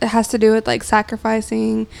that has to do with like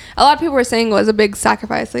sacrificing. A lot of people were saying it was a big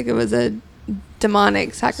sacrifice, like it was a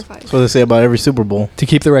demonic sacrifice. That's what they say about every Super Bowl. To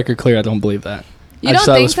keep the record clear, I don't believe that. You I just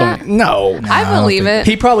don't thought it think was that? funny. No. I believe it.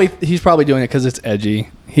 He's probably doing it because it's edgy.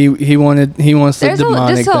 He wants the There's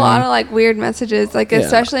demonic just a thing. lot of like weird messages, like Yeah.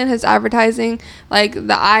 especially in his advertising, like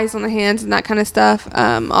the eyes on the hands and that kind of stuff.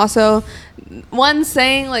 Also, one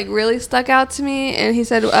saying like really stuck out to me, and he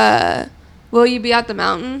said, "Will you be at the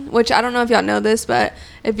mountain?" Which I don't know if y'all know this, but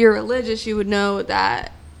if you're religious, you would know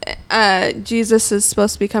that Jesus is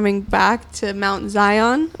supposed to be coming back to Mount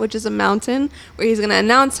Zion, which is a mountain where he's going to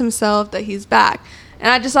announce himself that he's back. And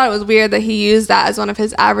I just thought it was weird that he used that as one of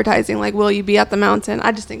his advertising, like, will you be at the mountain?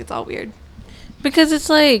 I just think it's all weird. Because it's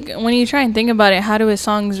like, when you try and think about it, how do his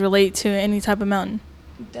songs relate to any type of mountain?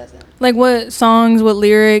 doesn't. Like what songs, what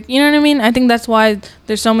lyric, you know what I mean? I think that's why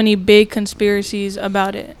there's so many big conspiracies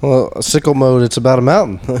about it. Well, sickle mode, it's about a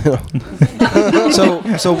mountain.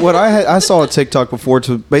 So what I saw a TikTok before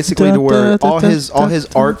to basically to where all his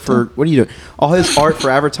art for what are you doing? All his art for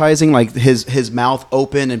advertising, like his mouth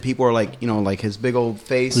open and people are like, like his big old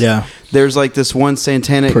face. Yeah. There's like this one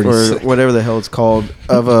satanic Pretty or sick. whatever the hell it's called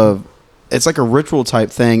it's like a ritual type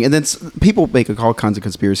thing, and then people make all kinds of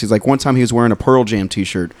conspiracies. Like one time he was wearing a Pearl Jam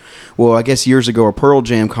T-shirt. Well, I guess years ago, a Pearl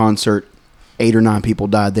Jam concert, 8 or 9 people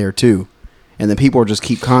died there too, and then people are just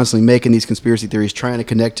keep constantly making these conspiracy theories, trying to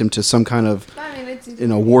connect him to some kind of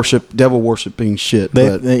devil worshiping shit.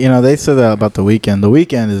 They said that about the Weeknd. The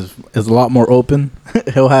Weeknd is a lot more open.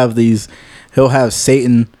 he'll have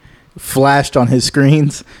Satan flashed on his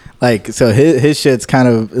screens. Like, so his shit's kind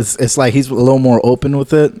of, it's like he's a little more open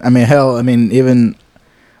with it. I mean, even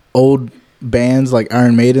old bands like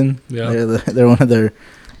Iron Maiden, they're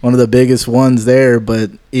one of the biggest ones there,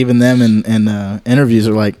 but even them in interviews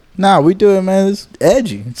are like, nah, we do it, man. It's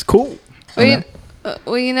edgy. It's cool.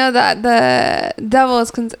 Well, you know that the devil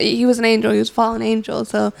is he was an angel. He was a fallen angel,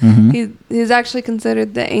 so he's actually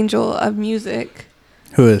considered the angel of music.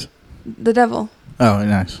 Who is? The devil. Oh,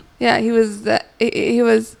 nice. Yeah, he was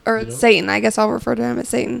Satan. I guess I'll refer to him as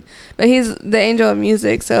Satan. But he's the angel of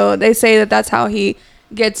music. So they say that that's how he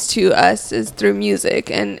gets to us is through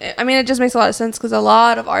music. And I mean, it just makes a lot of sense because a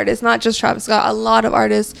lot of artists, not just Travis Scott, a lot of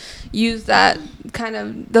artists use that kind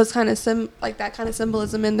of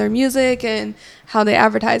symbolism in their music and how they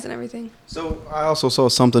advertise and everything. So I also saw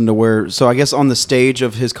something to where, so I guess on the stage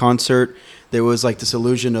of his concert, there was like this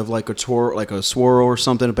illusion of like a tour, like a swirl or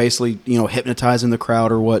something, basically, hypnotizing the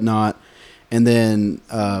crowd or whatnot. And then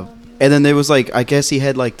there was like, I guess he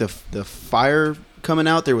had like the fire coming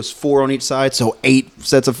out. There was 4 on each side, so 8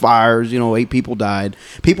 sets of fires. 8 people died.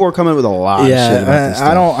 People are coming with a lot of shit about this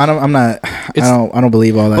stuff. I don't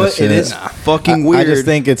believe all that but shit. It is fucking weird. I just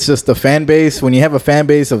think it's just the fan base. When you have a fan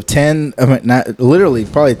base of 10, not literally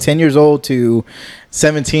probably 10 years old to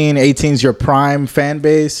 17, 18 is your prime fan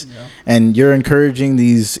base, and you're encouraging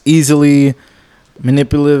these easily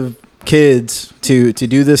manipulative kids to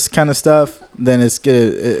do this kind of stuff, then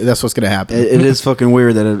that's what's gonna happen. It is fucking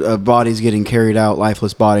weird that a body's getting carried out,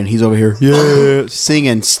 lifeless body, and he's over here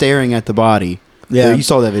singing, staring at the body. Yeah, you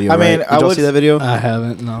saw that video. Did y'all see that video? I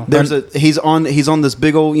haven't. No. He's on this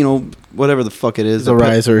big old whatever the fuck it is. The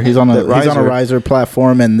riser. He's on a riser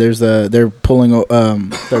platform, and they're pulling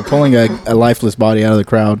a lifeless body out of the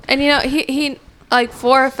crowd. And he like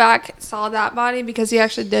for a fact saw that body because he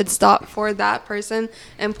actually did stop for that person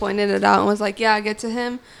and pointed it out and was like, yeah, get to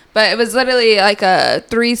him. But it was literally like a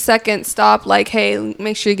 3-second stop, like, hey,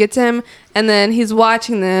 make sure you get to him. And then he's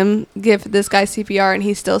watching them give this guy CPR, and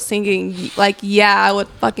he's still singing, like, yeah, with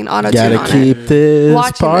fucking auto-tune on it. Gotta keep this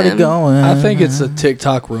Watching party them. going. I think it's a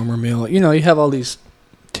TikTok rumor mill. You have all these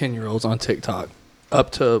 10-year-olds on TikTok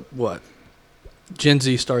up to what? Gen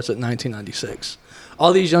Z starts at 1996.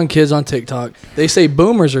 All these young kids on TikTok, they say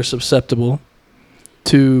boomers are susceptible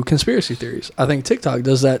to conspiracy theories. I think TikTok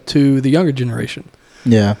does that to the younger generation.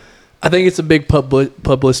 Yeah. I think it's a big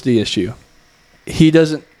publicity issue. He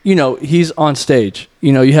doesn't, he's on stage.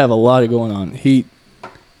 You have a lot going on. He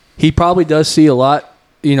probably does see a lot,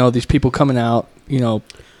 these people coming out, doing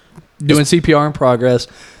CPR in progress.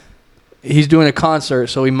 He's doing a concert,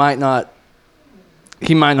 so he might not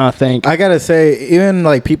think. I gotta say, even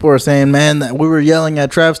like people are saying, man, that we were yelling at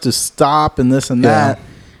Travis to stop and this and that.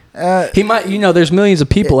 He might, there's millions of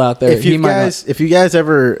people out there. If you guys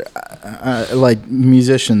ever like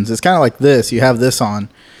musicians, it's kind of like this. You have this on.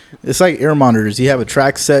 It's like ear monitors. You have a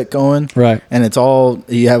track set going, right? And it's all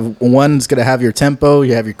you have. One's gonna have your tempo,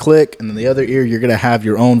 you have your click, and then the other ear you're gonna have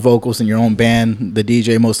your own vocals and your own band. The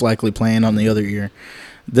DJ most likely playing on the other ear.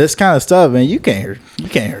 This kind of stuff, man, you can't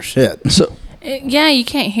hear shit. So yeah, you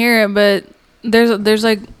can't hear it, but there's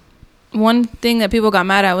like one thing that people got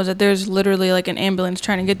mad at was that there's literally like an ambulance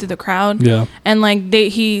trying to get through the crowd. Yeah. And like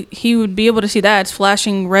he would be able to see that it's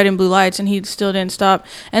flashing red and blue lights, and he still didn't stop.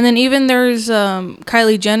 And then even there's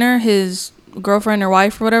Kylie Jenner, his girlfriend or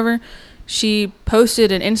wife or whatever, she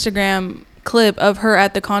posted an Instagram clip of her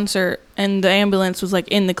at the concert, and the ambulance was like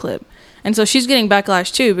in the clip. And so she's getting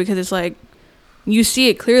backlash too, because it's like you see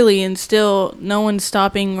it clearly and still no one's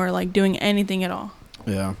stopping or like doing anything at all.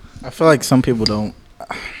 Yeah. I feel like some people don't.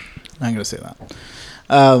 I'm not gonna say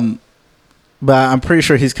that, but I'm pretty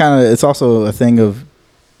sure he's kind of. It's also a thing of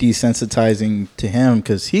desensitizing to him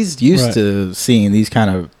because he's used to seeing these kind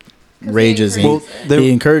of rages. He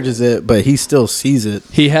encourages it, but he still sees it.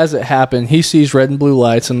 He has it happen. He sees red and blue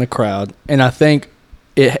lights in the crowd, and I think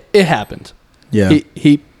it happened. Yeah.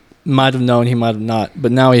 might have known, he might have not.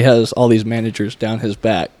 But now he has all these managers down his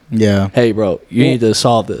back. Yeah. Hey, bro, you need to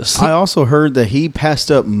solve this. I also heard that he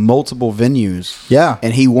passed up multiple venues. Yeah.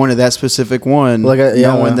 And he wanted that specific one, Yeah.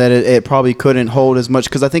 knowing that it probably couldn't hold as much.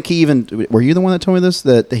 Because I think he even... Were you the one that told me this?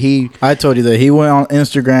 That he... I told you that he went on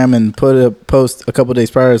Instagram and put a post a couple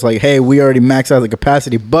days prior. It's like, hey, we already maxed out the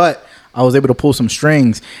capacity, but I was able to pull some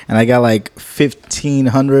strings, and I got like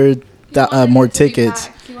 1,500 more tickets.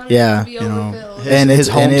 Yeah. You know, His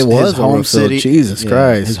home city. Jesus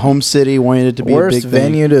Christ. His home city wanted it to be Worst a big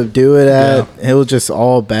venue thing. to do it at. It was just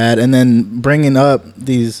all bad. And then bringing up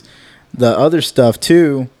the other stuff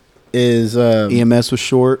too is EMS was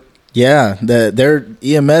short. yeah, their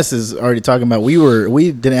EMS is already talking about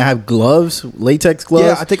we didn't have gloves, latex gloves.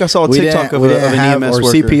 Yeah, I think I saw a We TikTok didn't- of we an didn't have EMS our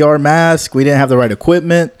worker. CPR mask. We didn't have the right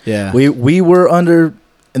equipment. Yeah. We were under,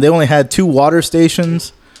 and they only had 2 water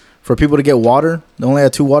stations for people to get water. They only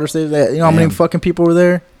had 2 water stations. You know how many Damn. fucking people were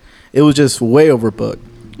there? It was just way overbooked.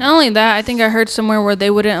 Not only that, I think I heard somewhere where they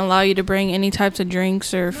wouldn't allow you to bring any types of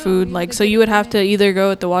drinks or food. Like, so you would have to either go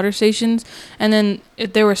at the water stations, and then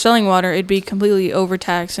if they were selling water, it'd be completely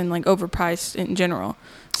overtaxed and like overpriced in general.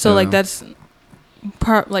 So like that's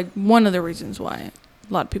one of the reasons why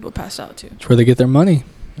a lot of people passed out too. That's where they get their money.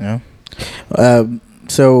 Yeah.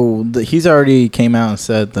 So he's already came out and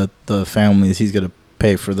said that the families he's gonna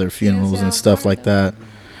pay for their funerals and stuff like that.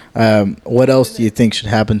 What else do you think should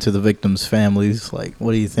happen to the victims' families? Like,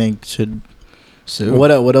 what do you think should Sue.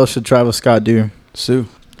 what else should Travis Scott do? Sue.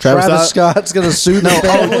 Travis Scott's gonna sue the We're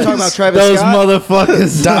families. talking about Travis Those Scott.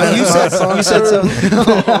 motherfuckers. You said something.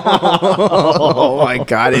 Oh my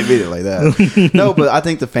god, I didn't mean it like that. No, but I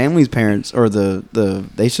think the family's parents or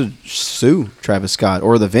they should sue Travis Scott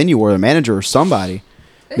or the venue or the manager or somebody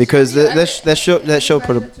because that show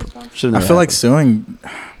put a should. I feel like suing,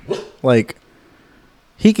 like,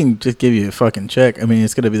 he can just give you a fucking check. I mean,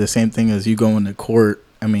 it's gonna be the same thing as you going to court.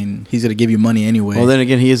 I mean, he's gonna give you money anyway. Well, then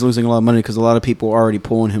again, he is losing a lot of money because a lot of people are already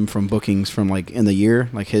pulling him from bookings from like in the year.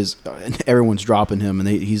 Like everyone's dropping him, and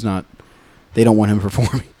he's not. They don't want him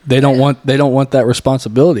performing. They don't want that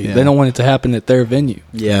responsibility. Yeah. They don't want it to happen at their venue.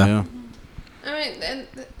 yeah. I mean, and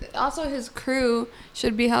also his crew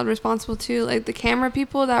should be held responsible too, like the camera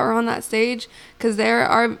people that were on that stage, because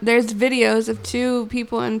there's videos of 2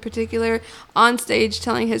 people in particular on stage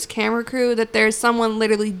telling his camera crew that there's someone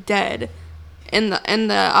literally dead in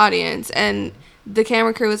the audience, and the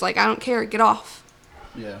camera crew was like, I don't care, get off.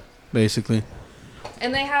 Yeah, basically.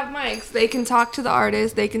 And they have mics. They can talk to the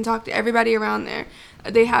artist. They can talk to everybody around there.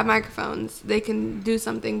 They have microphones. They can do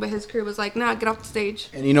something. But his crew was like, nah, get off the stage.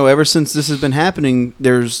 And ever since this has been happening,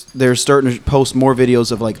 they're starting to post more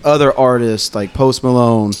videos of like other artists, like Post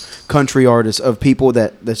Malone, country artists, of people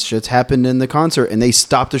that shit's happened in the concert, and they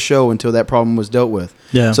stopped the show until that problem was dealt with.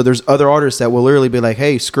 Yeah. So there's other artists that will literally be like,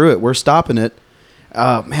 hey, screw it, we're stopping it.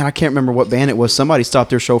 Man, I can't remember what band it was. Somebody stopped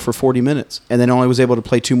their show for 40 minutes and then only was able to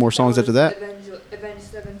play 2 more songs after that. Avenged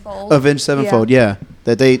Sevenfold. Avenged Sevenfold, yeah.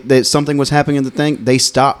 That something was happening in the thing. They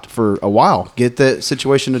stopped for a while, get the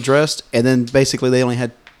situation addressed, and then basically they only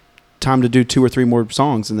had time to do 2 or 3 more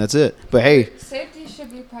songs, and that's it. But hey, Safety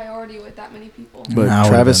should be priority with that many people. but I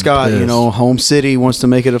would've Travis been Scott, pissed. home city wants to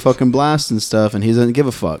make it a fucking blast and stuff, and he doesn't give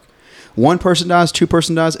a fuck. 1 person dies, 2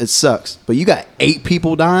 person dies, it sucks. But you got 8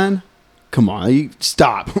 people dying. Come on, you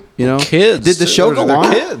stop. Kids. Did the show go They're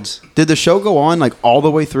on? Kids. Did the show go on like all the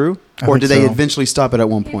way through, I or think did they so. eventually stop it at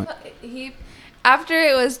one point? After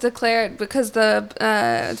it was declared, because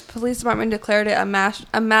the police department declared it a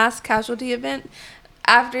mass casualty event.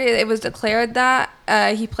 After it was declared that,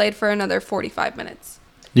 he played for another 45 minutes.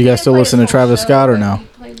 You guys still listen to Travis Scott or no? He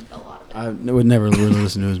played a lot of it. I would never really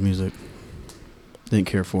listen to his music. Didn't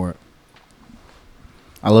care for it.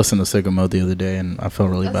 I listened to Sicko Mode the other day and I felt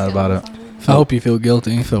really bad about it. I hope you feel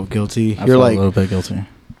guilty. I felt guilty. I You're felt like, a little bit guilty.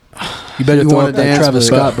 You better You throw wanna up that dance, Travis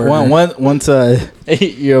but- Scott burger. Once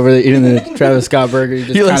you're over there eating the Travis Scott burger, you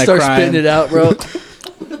just You kind like of start crying. spitting it out, bro.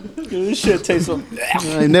 This shit tastes so.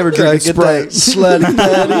 I never drink a Get Sprite. that slutty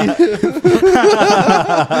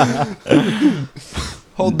patty.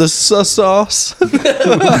 Hold the sauce.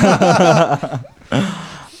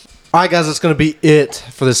 All right, guys, that's going to be it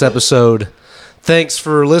for this episode. Thanks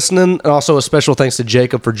for listening, and also a special thanks to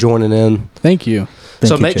Jacob for joining in. Thank you.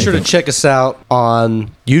 So make sure to check us out on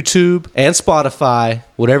YouTube and Spotify,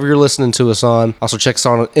 whatever you're listening to us on. Also check us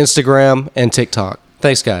out on Instagram and TikTok.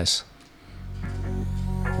 Thanks, guys.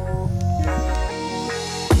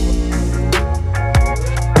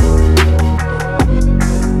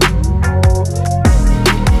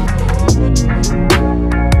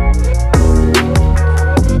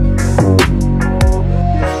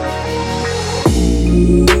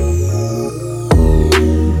 Check.